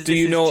 Do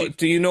you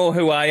know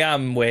who I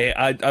am? Wait,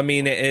 I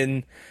mean it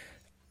in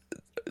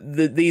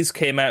these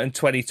came out in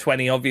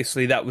 2020.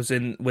 Obviously, that was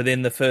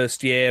within the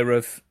first year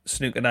of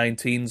Snooker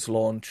 19's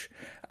launch,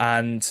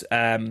 and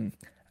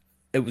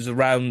it was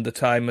around the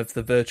time of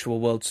the Virtual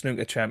World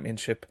Snooker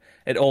Championship.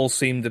 It all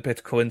seemed a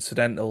bit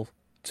coincidental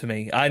to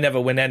me. I never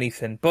win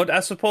anything, but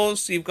I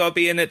suppose you've got to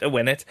be in it to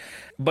win it.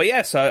 But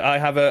yes, I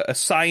have a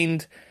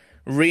signed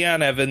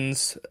Rhian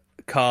Evans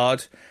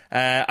card.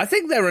 I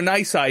think they're a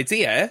nice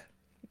idea.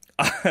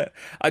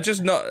 I'm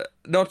just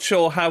not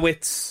sure how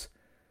it's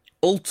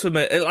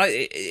ultimate.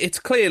 It's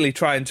clearly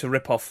trying to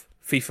rip off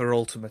FIFA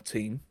Ultimate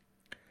Team.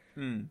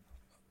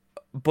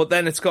 But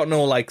then it's got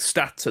no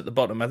stats at the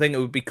bottom. I think it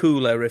would be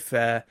cooler if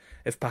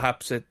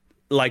perhaps it,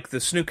 like the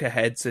snooker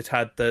heads, it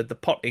had the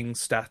potting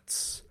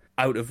stats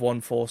out of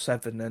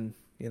 147 and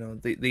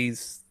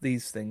these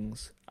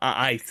things.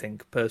 I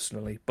think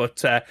personally,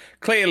 but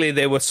clearly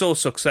they were so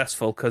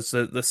successful because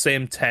the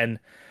same 10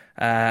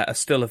 are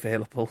still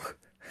available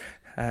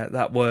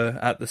that were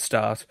at the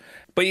start.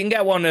 But you can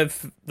get one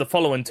of the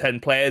following 10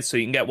 players, so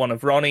you can get one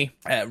of Ronnie,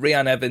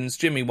 Rhian Evans,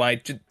 Jimmy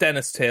White,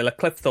 Dennis Taylor,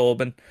 Cliff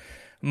Thorburn,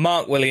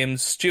 Mark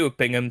Williams, Stuart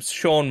Bingham,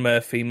 Sean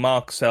Murphy,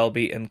 Mark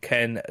Selby, and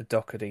Ken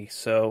Doherty.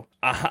 So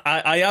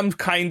I am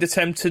kind of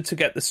tempted to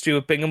get the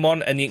Stuart Bingham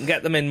one, and you can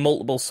get them in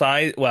multiple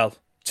size. Well,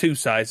 2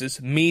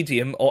 sizes,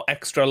 medium or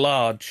extra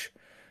large.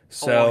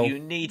 So you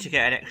need to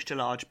get an extra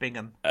large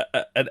Bingham.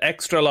 An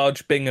extra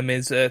large Bingham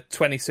is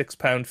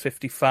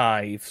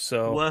 £26.55.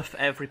 So worth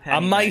every penny. I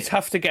might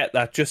have to get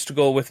that just to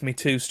go with me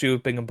 2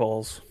 Stuart Bingham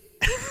balls.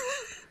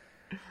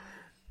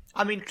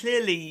 I mean,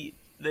 clearly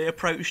they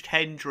approached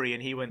Hendry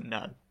and he went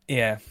no.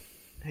 Yeah.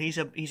 He's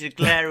a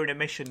glaring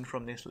omission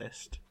from this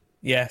list.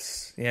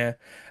 Yes, yeah.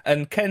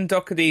 And Ken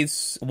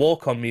Doherty's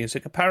walk-on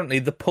music, apparently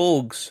the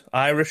Pogues,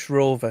 Irish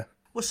Rover.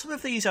 Well, some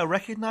of these I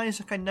recognise.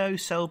 Like, I know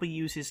Selby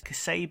uses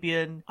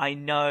Kasabian. I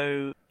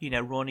know,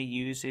 Ronnie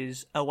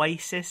uses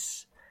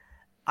Oasis.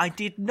 I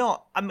did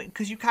not. I mean,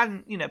 because you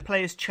can,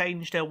 players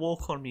change their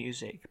walk-on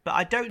music. But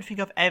I don't think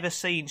I've ever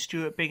seen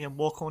Stuart Bingham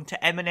walk on to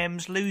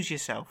Eminem's Lose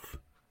Yourself.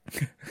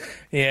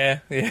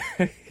 Yeah.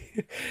 Has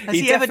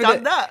he ever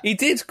done that? He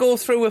did go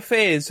through a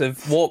phase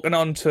of walking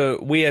on to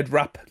weird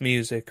rap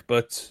music,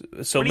 but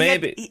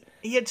maybe...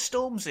 He had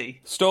Stormzy.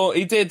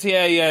 He did,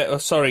 yeah. Oh,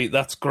 sorry,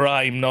 that's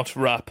grime, not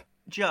rap.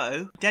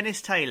 Joe, Dennis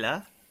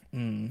Taylor,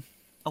 I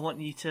want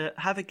you to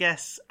have a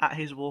guess at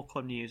his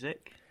walk-on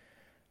music.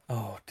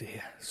 Oh,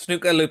 dear.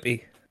 Snooker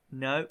Loopy.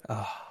 No.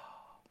 Oh.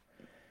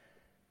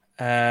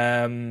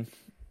 I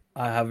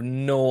have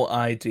no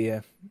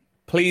idea.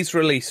 Please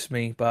Release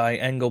Me by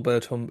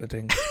Engelbert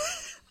Humperdinck.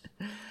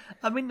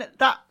 I mean,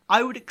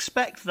 I would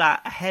expect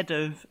that ahead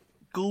of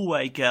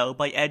Galway Girl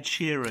by Ed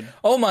Sheeran.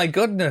 Oh, my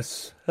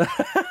goodness.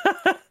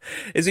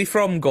 Is he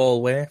from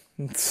Galway?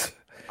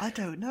 I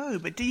don't know,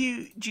 but do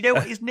you know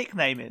what his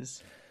nickname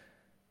is?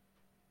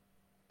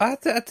 I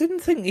didn't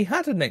think he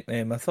had a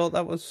nickname. I thought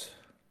that was...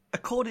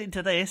 According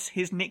to this,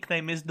 his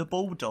nickname is the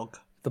Bulldog.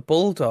 The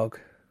Bulldog.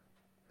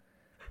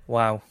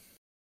 Wow.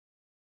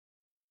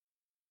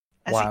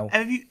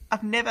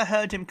 I've never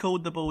heard him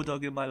called the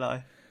Bulldog in my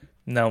life.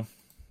 No,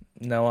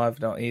 I've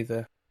not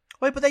either.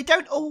 Wait, but they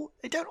don't all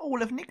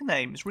have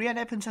nicknames. Rhiannon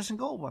Evans hasn't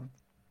got one.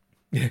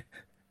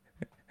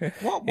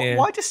 What? Yeah.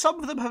 Why do some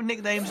of them have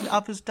nicknames and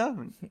others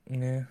don't?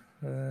 Yeah,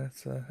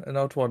 it's an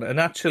odd one. And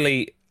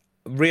actually,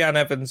 Rhiannon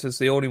Evans is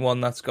the only one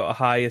that's got a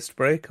highest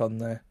break on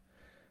there.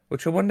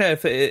 Which I wonder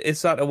if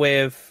is that a way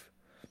of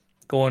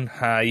going,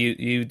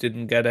 you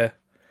didn't get a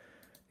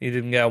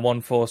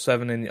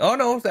 147 in. Oh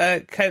no,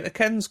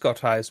 Ken's got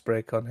highest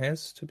break on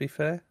his. To be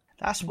fair,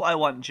 that's what I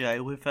want,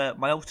 Joe. With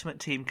my Ultimate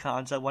Team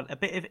cards, I want a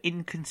bit of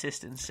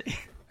inconsistency.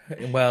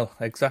 Well,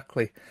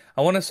 exactly.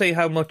 I want to see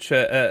how much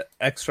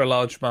extra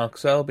large Mark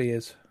Selby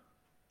is.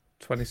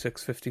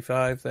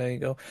 26.55. There you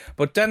go.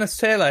 But Dennis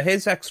Taylor,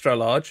 his extra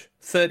large,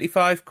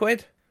 35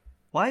 quid.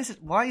 Why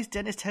is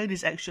Dennis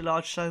Taylor's extra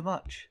large so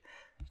much?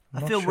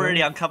 I feel sure.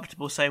 really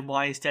uncomfortable saying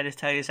why is Dennis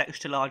Taylor's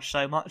extra large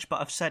so much, but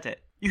I've said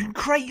it. You can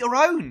create your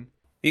own.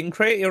 You can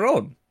create your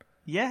own?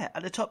 Yeah,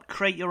 at the top,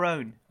 create your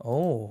own.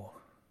 Oh.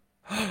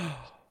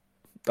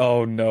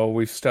 Oh no,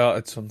 we've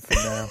started something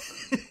now.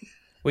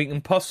 We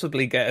can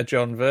possibly get a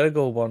John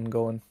Virgo one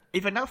going.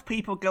 If enough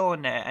people go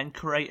on there and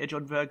create a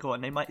John Virgo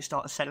one, they might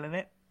start selling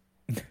it.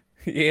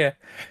 Yeah.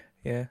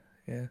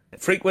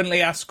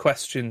 Frequently asked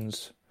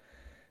questions.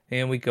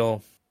 Here we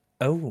go.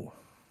 Oh.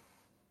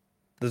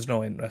 There's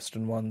no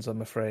interesting ones,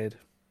 I'm afraid.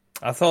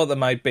 I thought there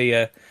might be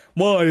a,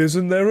 why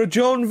isn't there a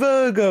John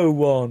Virgo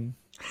one?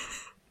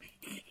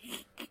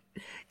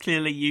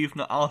 Clearly you've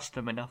not asked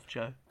them enough,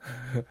 Joe.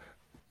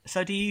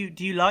 So do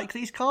you like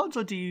these cards,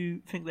 or do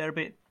you think they're a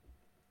bit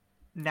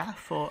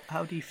naff, or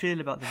how do you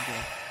feel about them, Joe?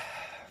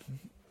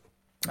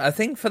 I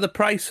think for the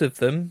price of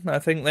them, I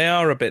think they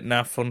are a bit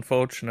naff,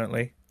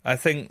 unfortunately. I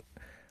think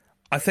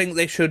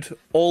they should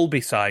all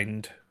be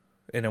signed,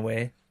 in a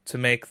way, to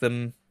make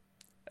them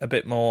a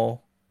bit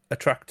more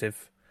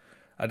attractive.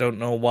 I don't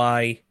know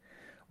why.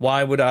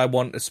 Why would I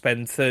want to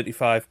spend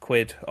 35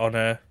 quid on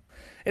a...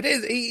 It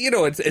is,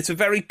 it's a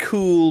very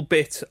cool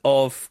bit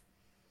of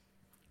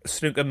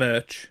snooker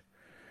merch.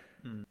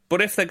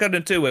 But if they're going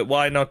to do it,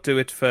 why not do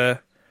it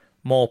for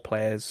more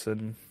players?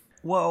 And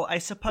well, I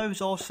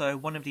suppose also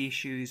one of the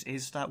issues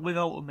is that with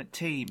Ultimate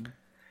Team,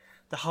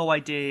 the whole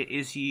idea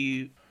is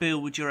you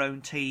build your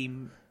own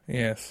team.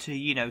 Yes.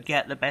 To,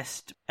 get the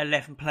best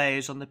 11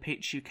 players on the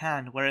pitch you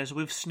can. Whereas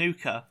with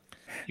snooker,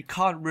 you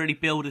can't really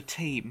build a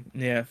team.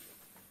 Yeah.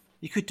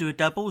 You could do a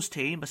doubles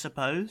team, I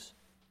suppose.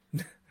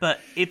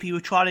 But if you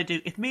were trying to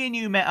if me and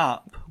you met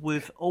up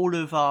with all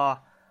of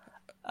our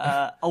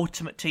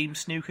Ultimate Team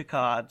snooker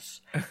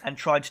cards and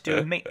tried to do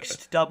a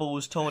mixed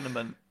doubles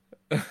tournament,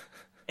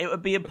 it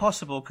would be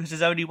impossible because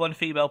there's only one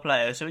female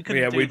player, so we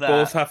couldn't do that. Yeah, we'd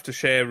both have to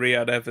share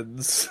Rhiannon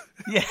Evans.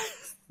 Yeah.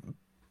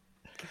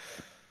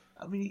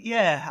 I mean,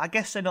 yeah, I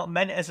guess they're not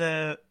meant as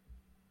a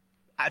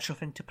actual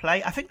thing to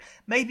play. I think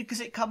maybe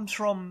because it comes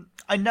from...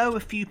 I know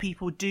a few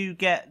people do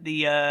get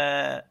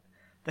the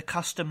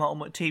custom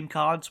Ultimate Team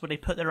cards where they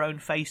put their own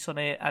face on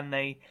it and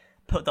they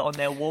put that on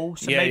their wall.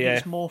 So Yeah, maybe yeah.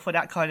 it's more for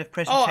that kind of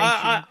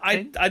presentation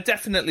thing. I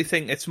definitely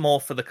think it's more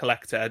for the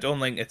collector. I don't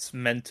think it's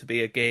meant to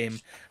be a game.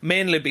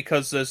 Mainly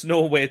because there's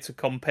no way to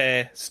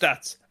compare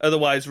stats.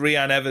 Otherwise,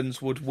 Rhiannon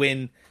Evans would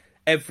win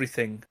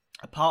everything.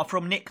 Apart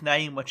from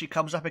nickname, which he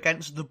comes up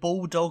against the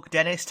Bulldog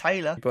Dennis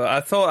Taylor. But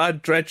I thought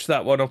I'd dredge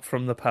that one up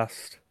from the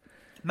past.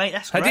 Mate,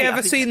 that's Had great. you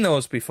ever seen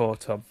those before,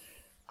 Tom?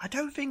 I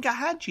don't think I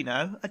had,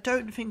 I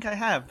don't think I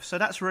have. So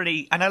that's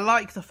really... And I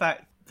like the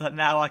fact that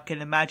now I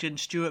can imagine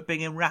Stuart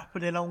Bingham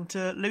rapping along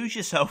to Lose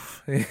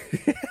Yourself.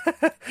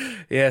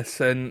 Yes,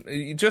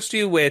 and just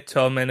you wait,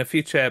 Tom. In a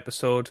future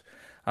episode,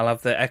 I'll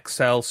have the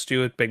XL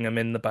Stuart Bingham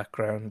in the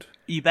background.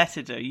 You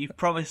better do. You've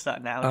promised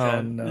that now, Joe.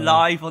 Oh, no.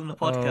 Live on the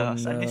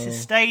podcast. Oh, And this no. is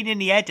staying in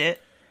the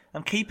edit.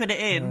 I'm keeping it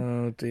in.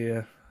 Oh,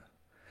 dear.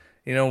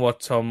 You know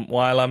what, Tom?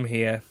 While I'm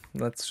here,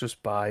 let's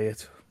just buy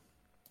it.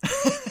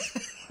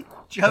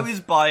 Joe is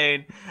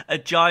buying a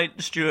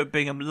giant Stuart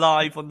Bingham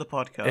live on the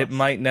podcast. It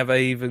might never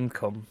even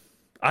come.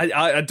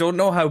 I don't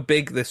know how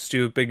big this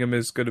Stuart Bingham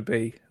is going to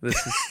be.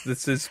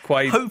 This is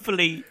quite...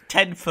 Hopefully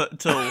 10 foot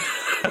tall.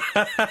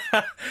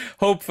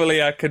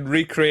 Hopefully I can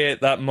recreate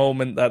that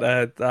moment that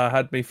I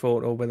had me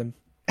photo with him.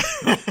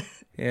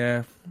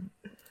 Yeah.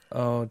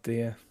 Oh,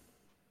 dear.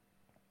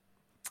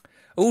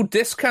 Oh,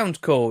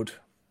 discount code.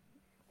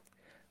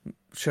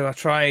 Should I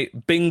try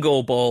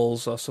bingo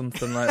balls or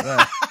something like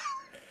that?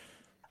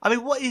 I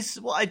mean, what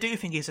I do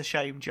think is a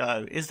shame,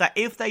 Joe, is that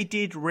if they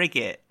did rig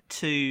it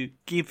to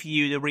give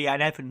you the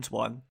Rhiannon Evans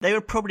one, they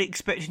were probably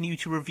expecting you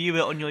to review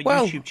it on your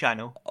YouTube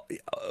channel.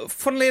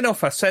 Funnily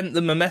enough, I sent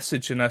them a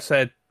message and I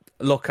said,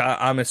 "Look,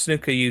 I'm a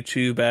snooker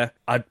YouTuber.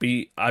 I'd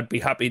be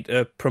happy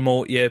to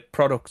promote your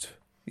product,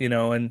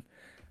 and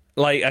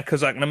like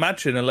because I can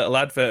imagine a little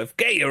advert of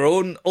get your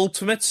own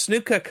ultimate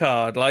snooker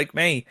card like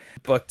me."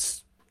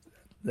 But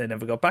they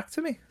never got back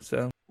to me.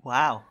 So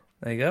Wow.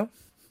 there you go.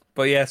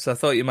 But yes, I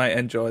thought you might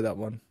enjoy that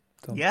one,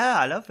 Tom. Yeah,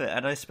 I love it.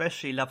 And I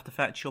especially love the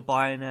fact you're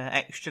buying an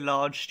extra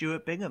large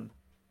Stuart Bingham.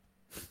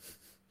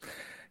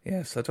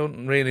 Yes, I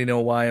don't really know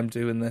why I'm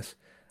doing this.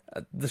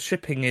 The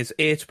shipping is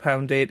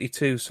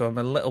 £8.82, so I'm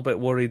a little bit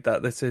worried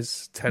that this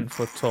is 10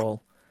 foot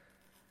tall.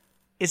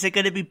 Is it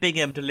going to be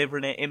Bingham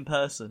delivering it in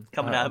person,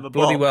 coming out of a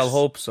Bloody box? well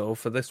hope so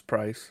for this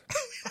price.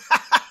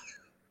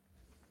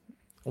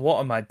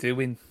 What am I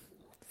doing?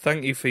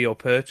 Thank you for your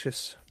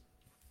purchase.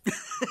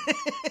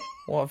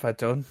 What have I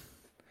done?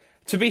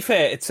 To be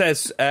fair, it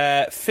says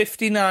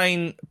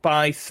 59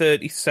 by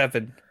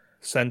 37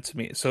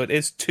 centimetres, so it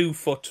is 2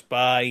 foot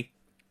by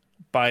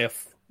a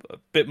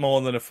bit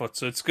more than a foot.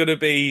 So it's gonna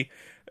be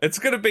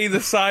the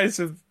size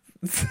of.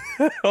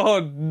 Oh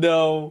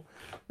no,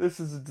 this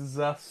is a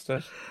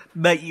disaster.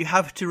 Mate, you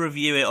have to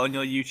review it on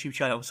your YouTube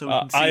channel so we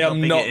can see I how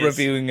am big not it is.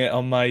 reviewing it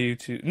on my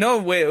YouTube. No,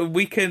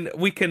 we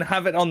can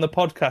have it on the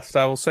podcast.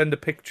 I will send a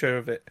picture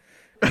of it.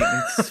 You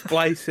can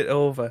splice it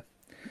over.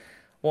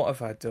 What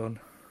have I done?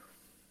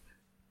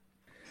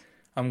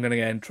 I'm going to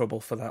get in trouble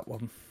for that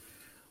one.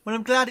 Well,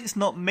 I'm glad it's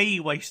not me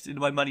wasting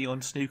my money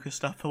on snooker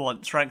stuff for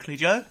once, frankly,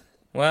 Joe.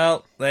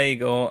 Well, there you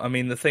go. I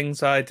mean, the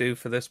things I do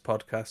for this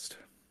podcast.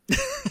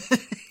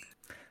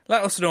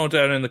 Let us know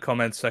down in the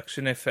comments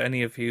section if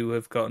any of you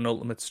have got an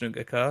Ultimate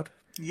Snooker card.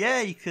 Yeah,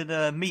 you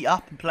can meet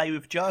up and play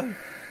with Joe.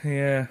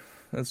 Yeah,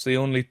 that's the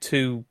only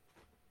two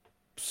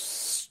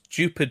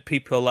stupid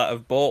people that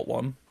have bought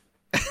one.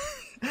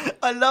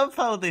 I love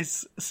how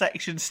this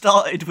section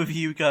started with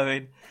you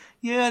going,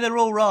 yeah, they're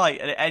all right,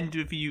 and it ended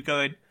with you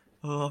going,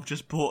 oh, I've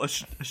just bought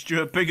a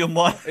Stuart Bingham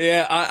one.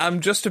 Yeah, I'm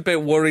just a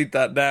bit worried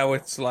that now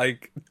it's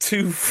like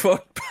 2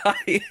 foot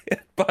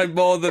by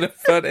more than a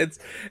foot. It's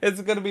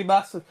going to be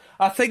massive.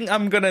 I think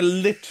I'm going to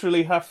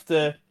literally have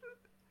to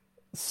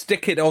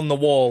stick it on the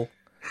wall.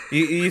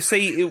 You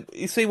see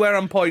where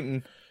I'm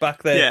pointing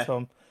back there, Yeah.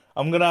 Tom?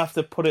 I'm going to have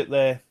to put it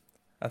there,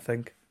 I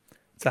think,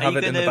 to have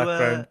it in the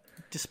background.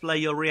 Display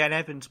your Rhiannon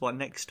Evans one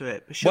next to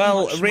it.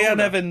 Well, Rhiannon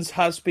Evans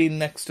has been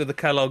next to the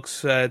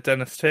Kellogg's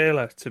Dennis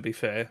Taylor, to be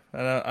fair,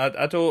 and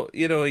I don't,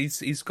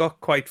 he's got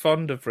quite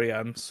fond of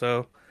Rhiannon,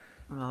 so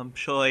I'm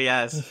sure he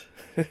has.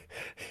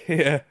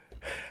 yeah,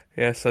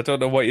 yes. I don't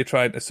know what you're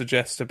trying to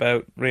suggest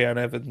about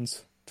Rhiannon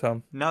Evans,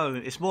 Tom. No,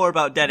 it's more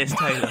about Dennis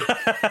Taylor.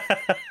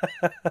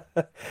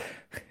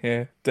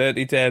 Yeah,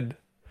 Dirty Den.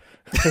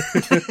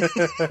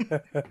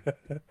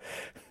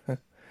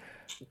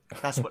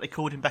 That's what they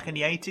called him back in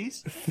the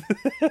 80s.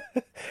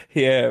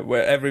 Yeah,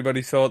 where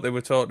everybody thought they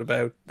were talking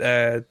about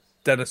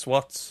Dennis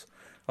Watts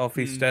off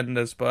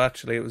EastEnders, but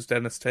actually it was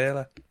Dennis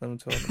Taylor they were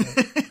talking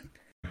about.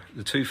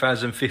 The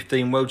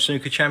 2015 World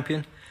Snooker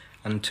Champion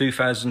and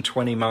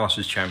 2020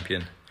 Masters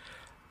Champion.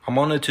 I'm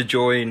honoured to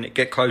join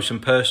Get Close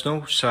and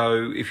Personal,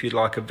 so if you'd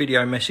like a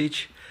video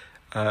message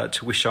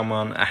to wish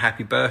someone a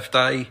happy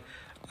birthday,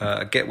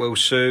 get well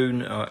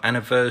soon,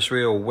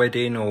 anniversary or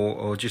wedding,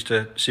 or just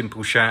a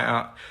simple shout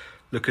out,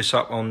 look us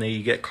up on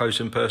the Get Close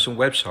and Personal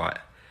website.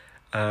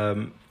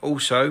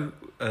 Also,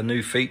 a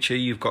new feature,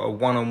 you've got a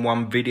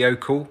one-on-one video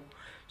call,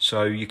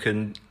 so you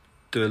can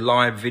do a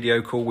live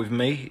video call with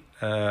me.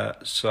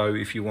 So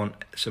if you want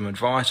some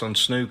advice on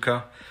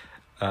snooker,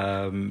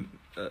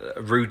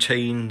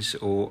 routines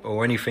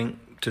or anything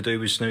to do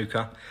with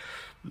snooker,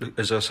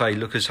 as I say,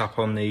 look us up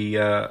on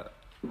the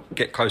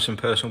Get Close and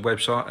Personal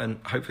website, and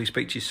hopefully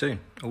speak to you soon.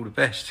 All the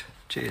best.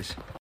 Cheers.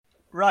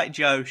 Right,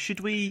 Joe, should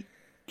we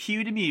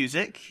cue the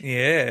music?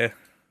 Yeah,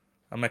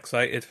 I'm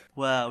excited.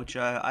 Well,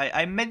 Joe,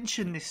 I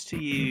mentioned this to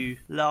you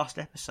last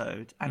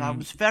episode, and I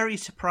was very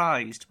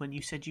surprised when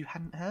you said you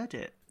hadn't heard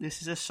it.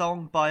 This is a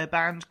song by a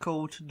band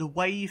called The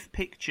Wave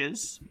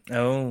Pictures.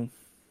 Oh,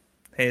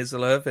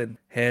 Hazel Irvine.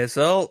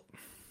 Hazel.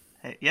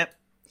 Yep.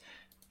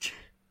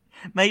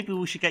 Maybe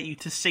we should get you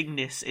to sing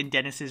this in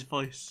Dennis's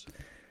voice.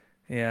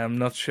 Yeah, I'm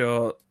not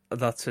sure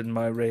that's in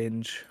my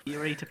range. You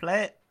ready to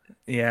play it?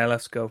 Yeah,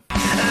 let's go.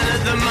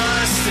 At the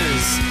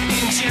Masters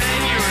in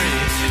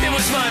January, it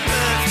was my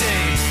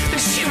birthday,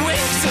 and she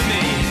winked at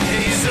me,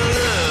 Hazel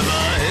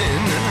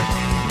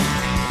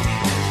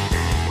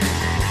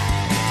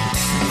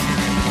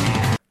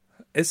Irvine.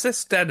 Is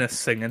this Dennis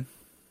singing?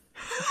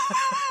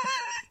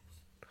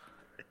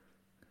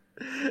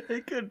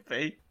 It could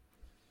be.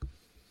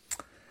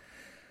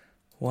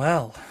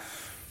 Well,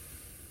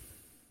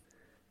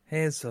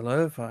 Hazel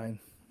Irvine,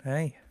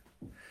 hey.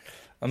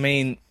 I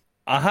mean,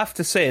 I have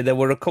to say there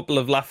were a couple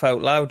of laugh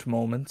out loud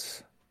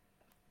moments,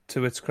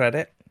 to its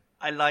credit.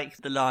 I like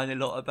the line a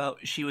lot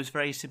about she was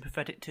very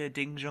sympathetic to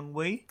Ding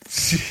Zhongwei.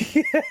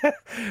 Yeah.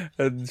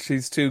 And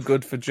she's too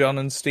good for John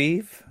and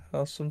Steve,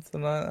 or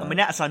something like that. I mean,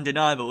 that's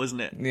undeniable, isn't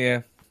it?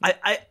 Yeah.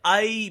 I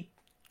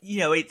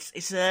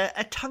it's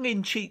a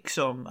tongue-in-cheek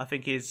song, I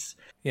think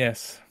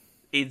Yes.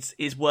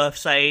 is worth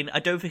saying. I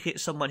don't think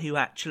it's someone who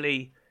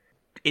actually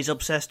is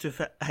obsessed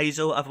with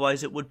Hazel,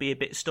 otherwise it would be a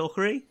bit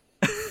stalkery.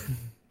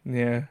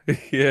 Yeah,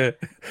 yeah.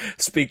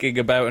 Speaking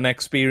about an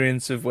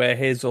experience of where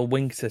Hazel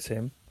winked at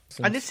him.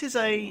 And this is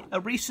a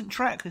recent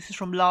track. This is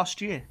from last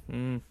year.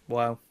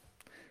 Wow.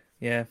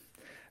 Yeah.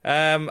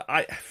 Do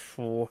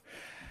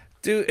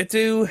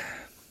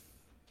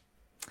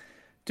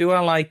I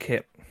like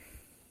it?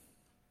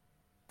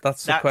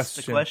 That's the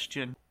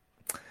question.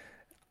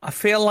 I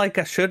feel like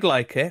I should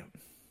like it.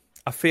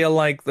 I feel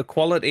like the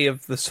quality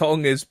of the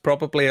song is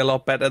probably a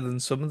lot better than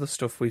some of the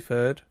stuff we've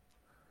heard.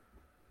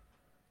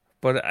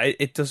 But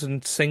it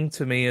doesn't sing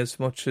to me as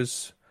much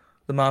as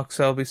the Mark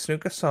Selby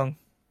snooker song.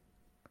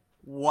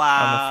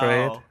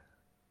 Wow.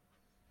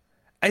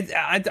 I'm afraid.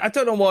 I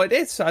don't know what it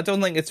is. I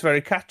don't think it's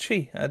very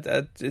catchy.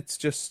 It's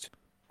just,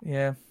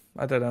 yeah,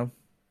 I don't know.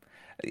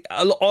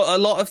 A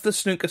lot of the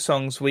snooker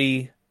songs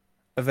we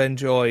have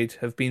enjoyed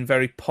have been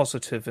very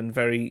positive and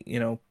very,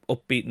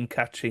 upbeat and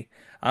catchy.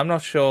 I'm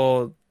not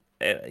sure,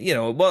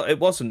 well, it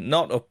wasn't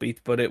not upbeat,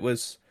 but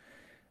it's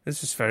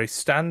just very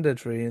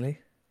standard, really.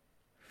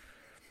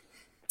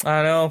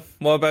 I know.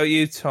 What about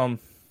you, Tom?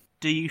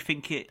 Do you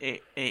think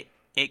it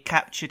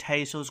captured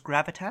Hazel's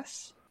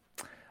gravitas?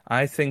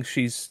 I think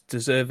she's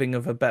deserving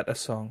of a better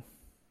song.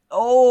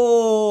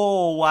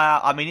 Oh,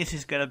 wow. I mean, this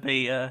is going to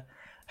be...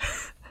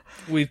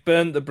 We've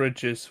burnt the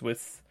bridges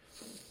with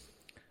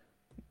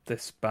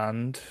this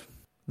band.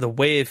 The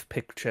Wave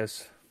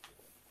Pictures.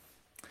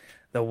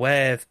 The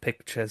Wave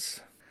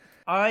Pictures.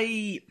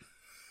 I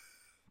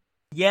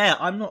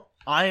am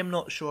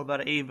not sure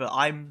about it either.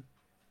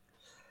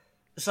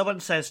 Someone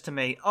says to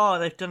me, "Oh,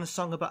 they've done a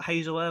song about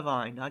Hazel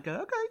Irvine." I go,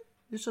 "Okay,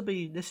 this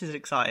is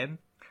exciting."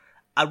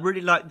 I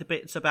really like the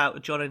bits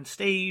about John and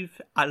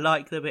Steve. I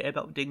like the bit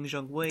about Ding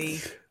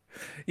Zhongwei.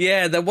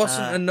 Yeah, there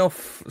wasn't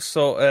enough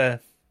sort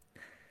of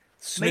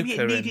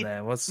snooker in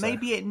there, was there?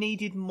 Maybe it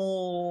needed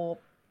more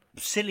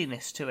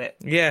silliness to it.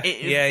 Yeah,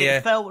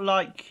 It felt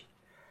like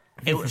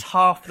it was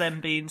half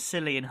them being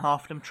silly and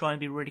half them trying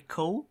to be really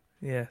cool.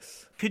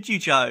 Yes. Could you,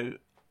 Joe,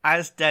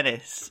 as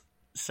Dennis,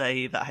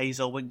 say that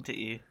Hazel winked at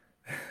you?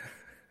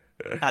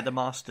 At the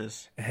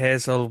Masters.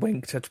 Hazel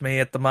winked at me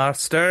at the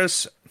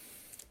Masters.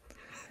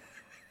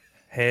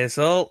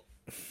 Hazel.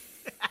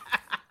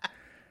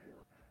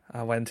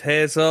 I went,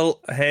 Hazel,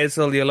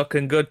 you're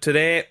looking good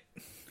today.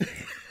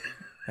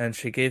 And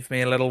she gave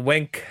me a little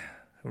wink.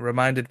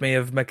 Reminded me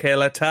of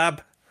Michaela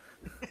Tabb.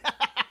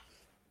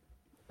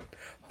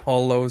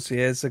 All those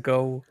years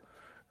ago.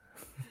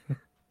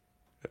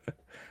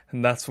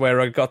 And that's where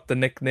I got the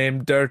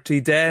nickname Dirty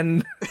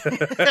Den.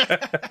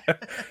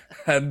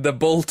 And the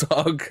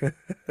Bulldog. No,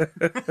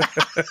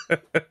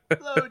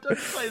 don't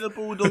say the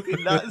Bulldog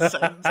in that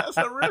sense. That's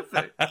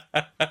horrific.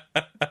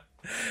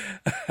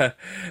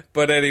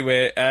 But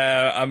anyway,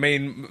 I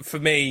mean, for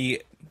me,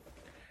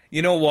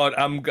 you know what?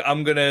 I'm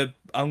gonna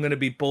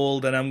be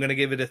bold, and I'm gonna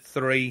give it a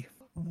 3.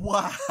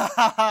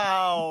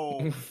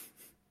 Wow.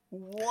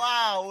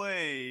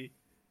 Wowee.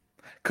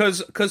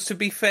 Because to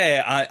be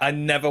fair, I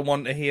never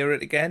want to hear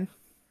it again.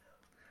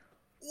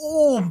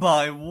 Oh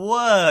my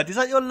word! Is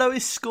that your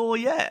lowest score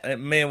yet? It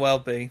may well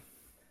be.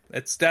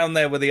 It's down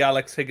there with the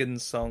Alex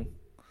Higgins song,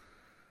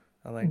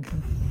 I think.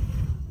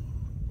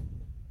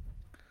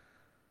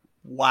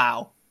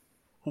 Wow.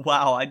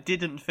 I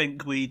didn't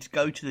think we'd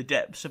go to the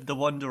depths of the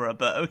Wanderer,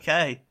 but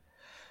okay.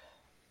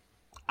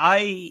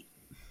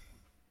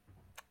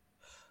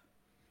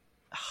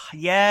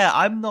 Yeah,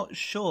 I'm not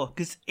sure,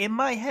 because in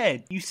my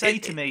head, you say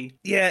to me...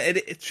 Yeah,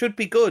 it should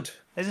be good.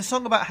 There's a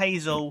song about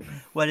Hazel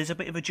where there's a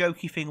bit of a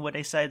jokey thing where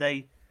they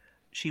say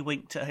she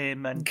winked at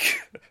him and...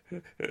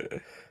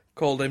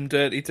 Called him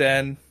Dirty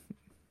Den.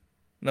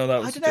 No,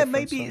 that was I don't know,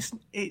 maybe song.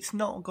 it's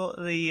not got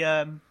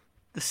the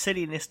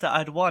silliness that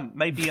I'd want.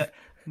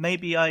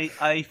 Maybe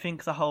I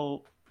think the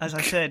whole... As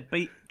I said,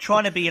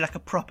 trying to be like a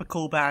proper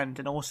cool band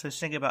and also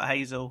sing about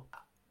Hazel.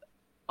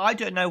 I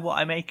don't know what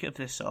I make of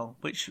this song,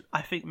 which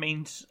I think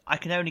means I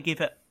can only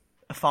give it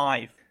a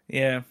 5.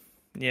 Yeah.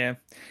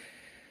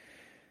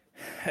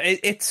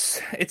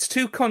 It's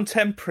too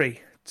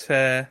contemporary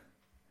to...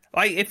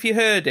 Like, if you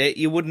heard it,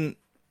 you wouldn't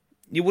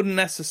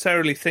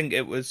necessarily think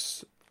it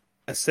was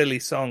a silly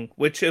song,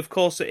 which, of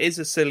course, it is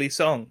a silly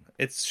song.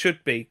 It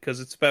should be, because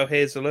it's about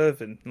Hazel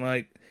Irvine.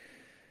 Like,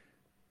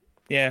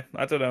 yeah,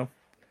 I don't know.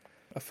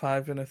 A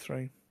 5 and a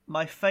 3.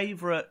 My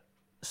favourite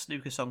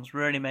snooker songs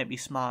really make me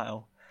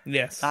smile.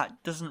 Yes.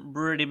 That doesn't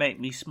really make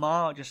me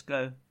smile. I just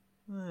go,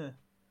 eh.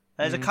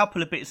 There's a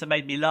couple of bits that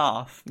made me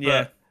laugh.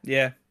 But...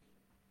 Yeah.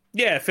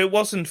 If it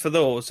wasn't for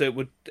those, it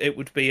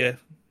would be a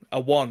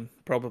 1,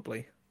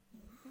 probably.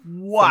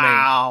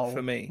 Wow.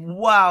 For me.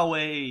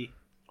 Wowee.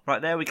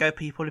 Right, there we go,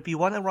 people. If you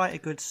want to write a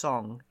good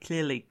song,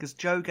 clearly, because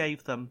Joe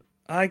gave them...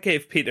 I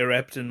gave Peter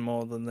Ebdon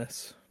more than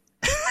this.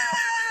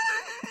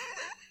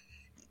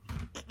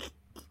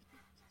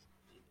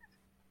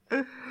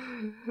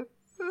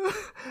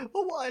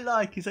 Well, what I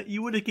like is that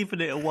you would have given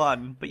it a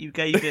 1, but you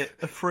gave it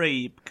a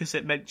 3 because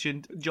it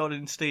mentioned John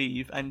and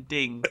Steve and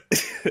Ding.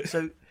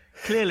 So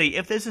clearly,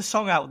 if there's a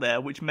song out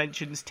there which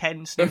mentions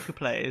 10 snooker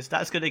players,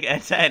 that's going to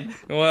get a 10.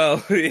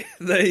 Well,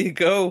 there you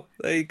go.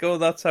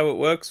 That's how it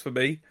works for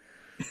me.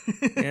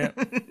 Yeah,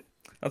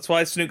 that's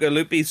why Snooker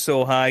Loopy's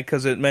so high,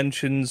 because it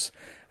mentions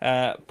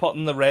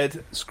potting the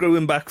red,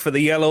 screwing back for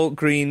the yellow,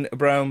 green,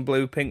 brown,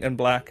 blue, pink, and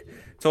black.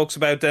 Talks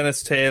about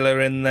Dennis Taylor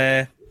in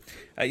there.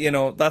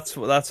 That's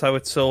how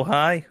it's so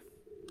high.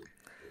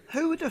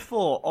 Who would have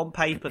thought on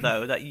paper,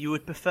 though, that you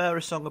would prefer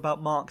a song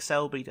about Mark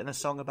Selby than a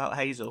song about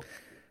Hazel?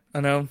 I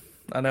know.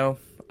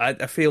 I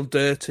feel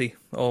dirty,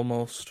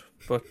 almost.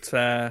 But,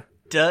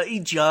 Dirty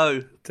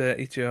Joe.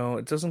 Dirty Joe.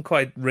 It doesn't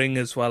quite ring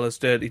as well as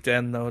Dirty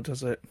Den, though,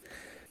 does it?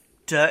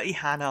 Dirty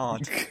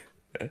Hannard.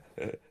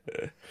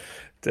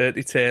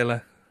 Dirty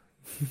Taylor.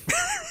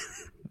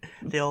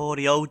 The old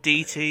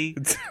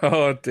DT.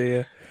 Oh,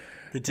 dear.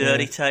 The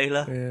Dirty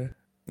Taylor.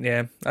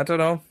 Yeah, I don't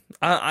know.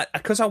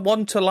 Because I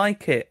want to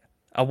like it.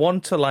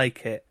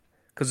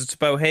 Because it's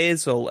about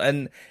Hazel,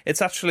 and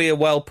it's actually a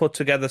well put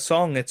together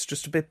song. It's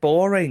just a bit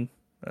boring,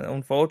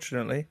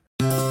 unfortunately.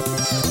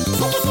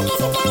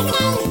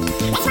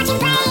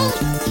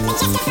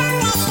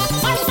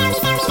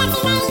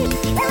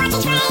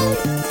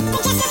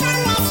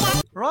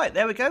 Right,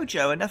 there we go,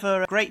 Joe.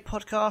 Another great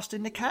podcast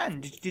in the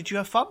can. Did you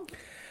have fun?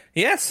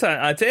 Yes,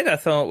 I did. I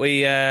thought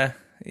we,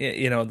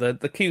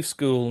 the Q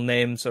School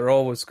names are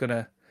always going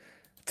to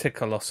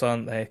tickle us,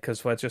 aren't they?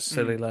 Because we're just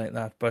silly like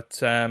that.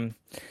 But, and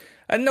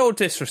no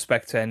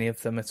disrespect to any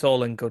of them. It's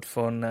all in good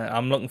fun.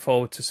 I'm looking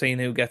forward to seeing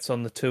who gets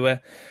on the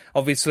tour.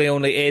 Obviously,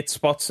 only 8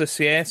 spots this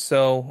year,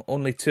 so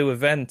only 2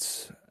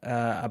 events,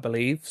 I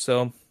believe.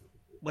 So,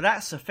 well,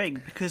 that's the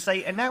thing, because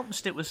they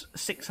announced it was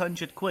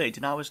 £600,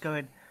 and I was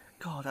going,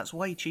 God, that's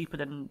way cheaper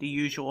than the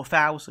usual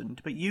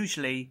 1,000. But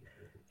usually,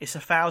 it's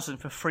 1,000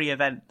 for 3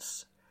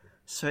 events.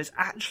 So it's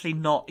actually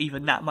not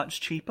even that much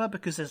cheaper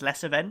because there's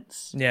less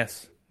events.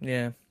 Yes,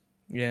 yeah.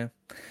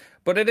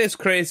 But it is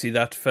crazy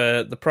that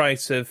for the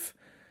price of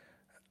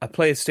a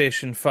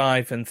PlayStation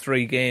 5 and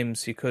 3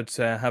 games, you could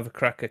have a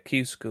crack at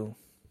Q School.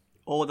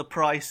 Or the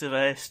price of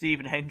a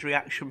Stephen Hendry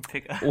action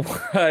figure.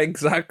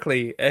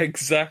 Exactly.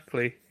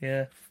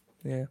 Yeah.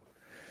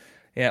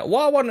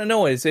 What I want to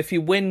know is, if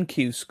you win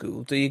Q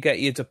School, do you get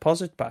your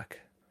deposit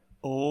back?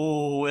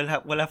 Oh, we'll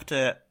have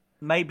to...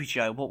 Maybe,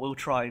 Joe, what we'll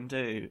try and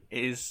do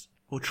is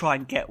we'll try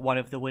and get one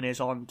of the winners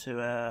on to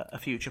a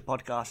future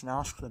podcast and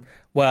ask them.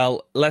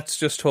 Well, let's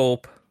just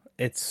hope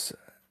it's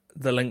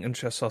the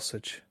Lincolnshire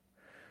sausage.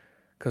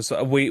 Because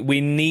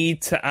we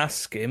need to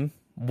ask him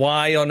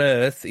why on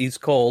earth he's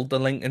called the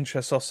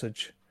Lincolnshire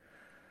sausage.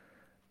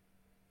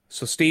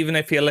 So, Stephen,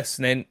 if you're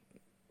listening,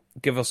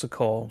 give us a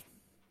call.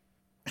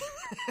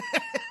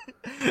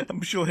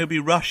 I'm sure he'll be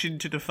rushing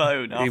to the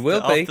phone after, he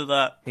will be. After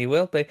that. He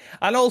will be.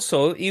 And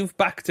also, you've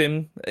backed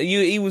him.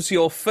 He was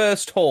your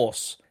first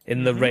horse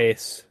in the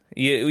race.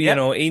 You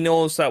know, he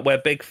knows that we're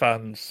big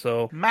fans.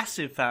 So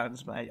massive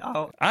fans, mate.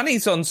 And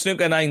he's on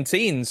Snooker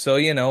 19, so,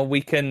 you know,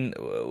 we can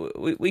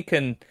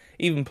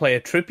even play a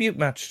tribute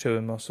match to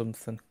him or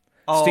something.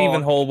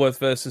 Stephen Hallworth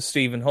versus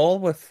Stephen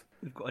Hallworth.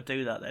 We've got to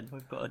do that then.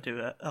 We've got to do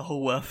a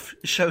Hallworth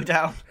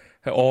showdown.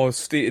 Or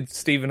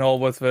Stephen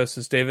Hallworth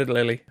versus David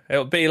Lilly.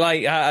 It'll be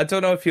like, I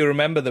don't know if you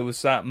remember, there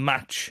was that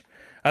match.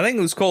 I think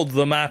it was called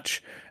The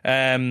Match.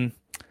 And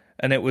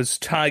it was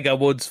Tiger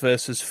Woods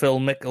versus Phil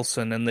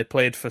Mickelson. And they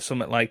played for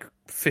something like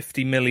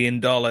 $50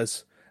 million.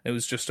 It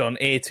was just on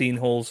 18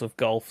 holes of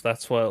golf.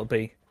 That's what it'll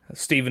be.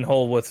 Stephen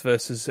Hallworth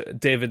versus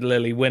David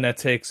Lilly. Winner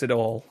takes it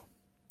all.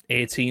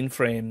 18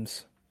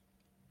 frames.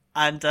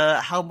 And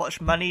how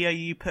much money are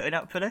you putting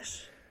up for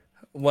this?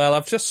 Well,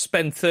 I've just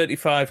spent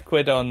 35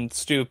 quid on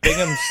Stuart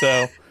Bingham,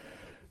 so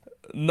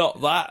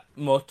not that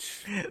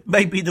much.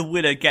 Maybe the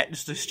winner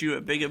gets the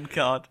Stuart Bingham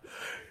card.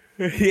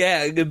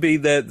 Yeah, it could be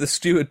the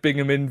Stuart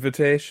Bingham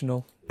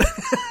Invitational.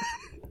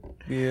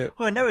 Yeah.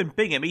 Well, knowing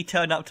Bingham, he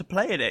turned up to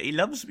play in it.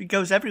 He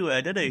goes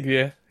everywhere, doesn't he?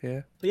 Yeah.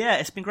 But yeah,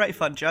 it's been great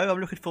fun, Joe. I'm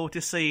looking forward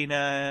to seeing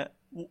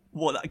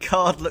what that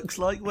card looks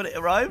like when it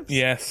arrives.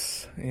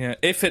 Yes, yeah.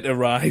 If it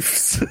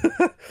arrives,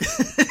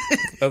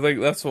 I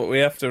think that's what we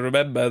have to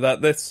remember.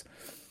 That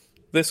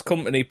this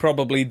company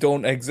probably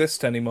don't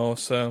exist anymore.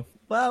 So.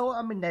 Well,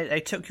 I mean, they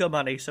took your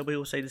money, so we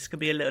will say this could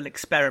be a little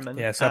experiment.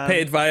 Yes, I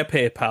paid via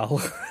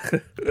PayPal.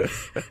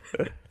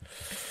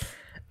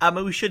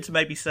 We should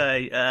maybe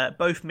say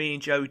both me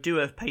and Joe do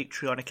have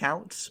Patreon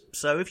accounts.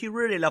 So if you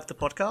really love the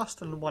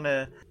podcast and want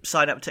to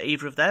sign up to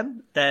either of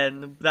them,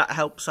 then that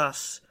helps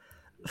us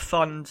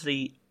fund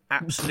the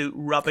absolute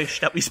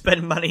rubbish that we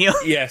spend money on.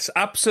 Yes,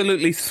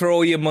 absolutely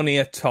throw your money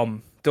at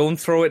Tom. Don't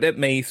throw it at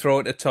me, throw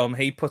it at Tom.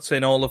 He puts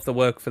in all of the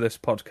work for this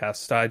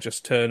podcast. I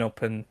just turn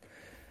up and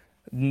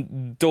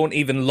don't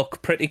even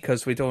look pretty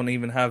because we don't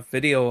even have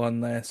video on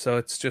there. So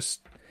it's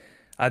just,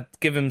 I'd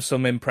give him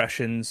some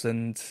impressions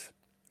and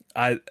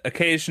I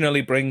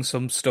occasionally bring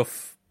some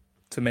stuff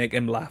to make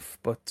him laugh.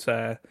 But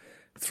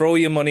throw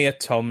your money at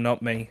Tom,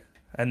 not me.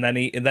 And then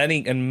he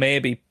can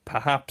maybe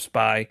perhaps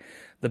buy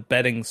the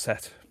bedding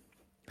set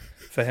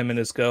for him and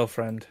his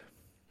girlfriend.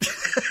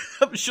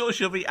 I'm sure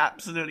she'll be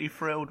absolutely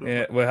thrilled with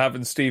it. We're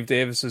having Steve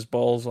Davis's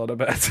balls on a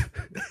bed.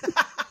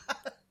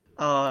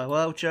 Oh,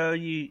 well, Joe,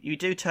 you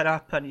do turn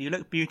up and you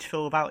look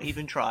beautiful without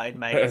even trying,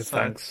 mate.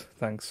 So.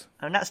 Thanks.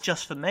 And that's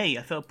just for me.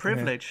 I feel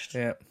privileged.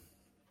 Yeah.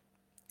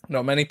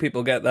 Not many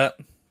people get that.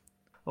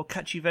 We'll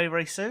catch you very,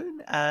 very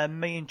soon.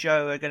 Me and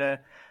Joe are going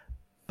to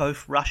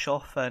both rush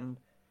off and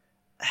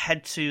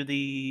head to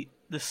the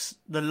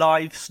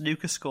live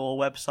snooker score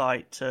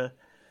website to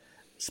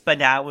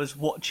spend hours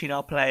watching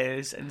our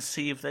players and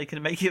see if they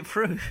can make it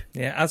through.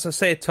 Yeah, as I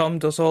say, Tom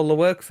does all the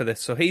work for this,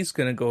 so he's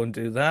going to go and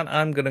do that.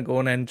 I'm going to go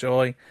and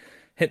enjoy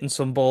hitting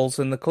some balls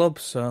in the club,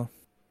 so...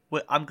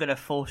 I'm going to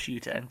force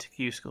you to enter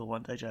Q School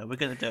one day, Joe. We're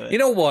going to do it. You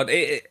know what?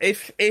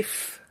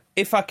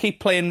 If I keep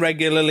playing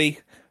regularly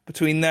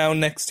between now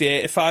and next year,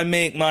 if I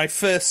make my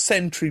first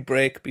century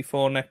break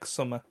before next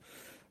summer,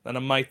 then I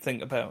might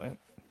think about it.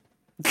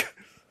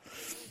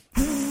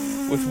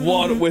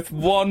 With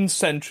one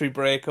century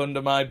break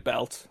under my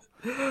belt.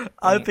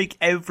 I think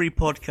every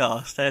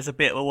podcast there's a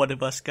bit where one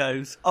of us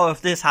goes, oh,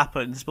 if this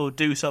happens, we'll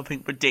do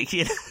something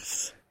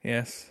ridiculous.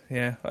 Yes,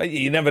 yeah.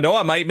 You never know.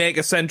 I might make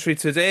a century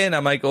today, and I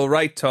might go,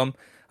 right, Tom.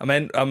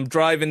 I'm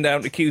driving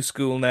down to Q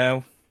School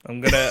now.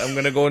 I'm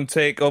gonna go and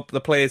take up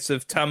the place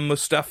of Tam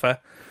Mustafa.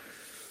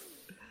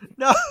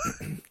 No,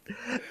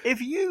 if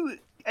you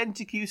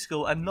enter Q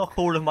School and knock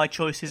all of my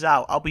choices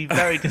out, I'll be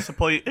very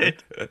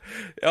disappointed.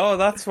 Oh,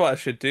 that's what I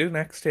should do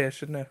next year,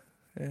 shouldn't I?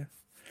 Yeah.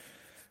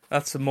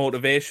 That's the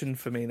motivation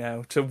for me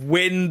now. To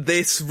win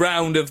this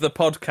round of the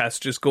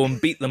podcast, just go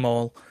and beat them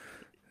all.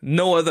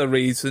 No other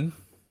reason.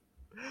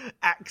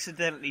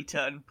 Accidentally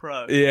turn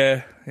pro.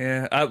 Yeah.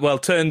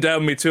 Turn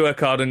down my tour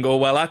card and go,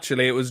 well,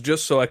 actually, it was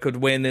just so I could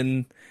win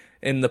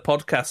in the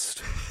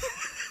podcast.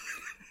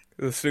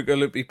 The Snooker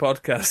Loopy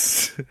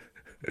podcast.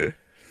 Yeah.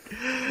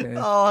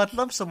 Oh, I'd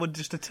love someone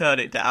just to turn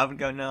it down and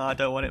go, no, I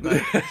don't want it,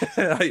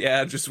 mate.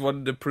 Yeah, I just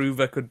wanted to prove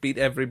I could beat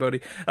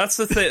everybody. That's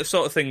the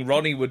sort of thing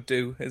Ronnie would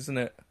do, isn't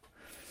it?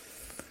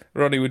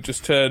 Ronnie would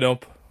just turn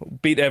up,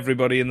 beat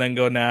everybody, and then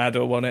go, nah, I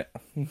don't want it.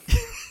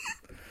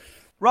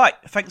 Right,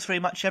 thanks very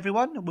much,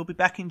 everyone. We'll be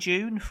back in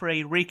June for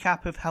a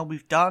recap of how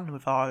we've done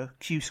with our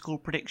Q School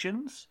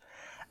predictions.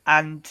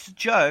 And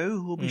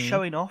Joe will be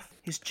showing off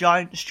his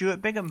giant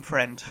Stuart Bingham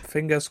friend.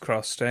 Fingers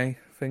crossed, eh?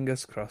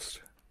 Fingers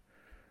crossed.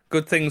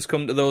 Good things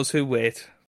come to those who wait.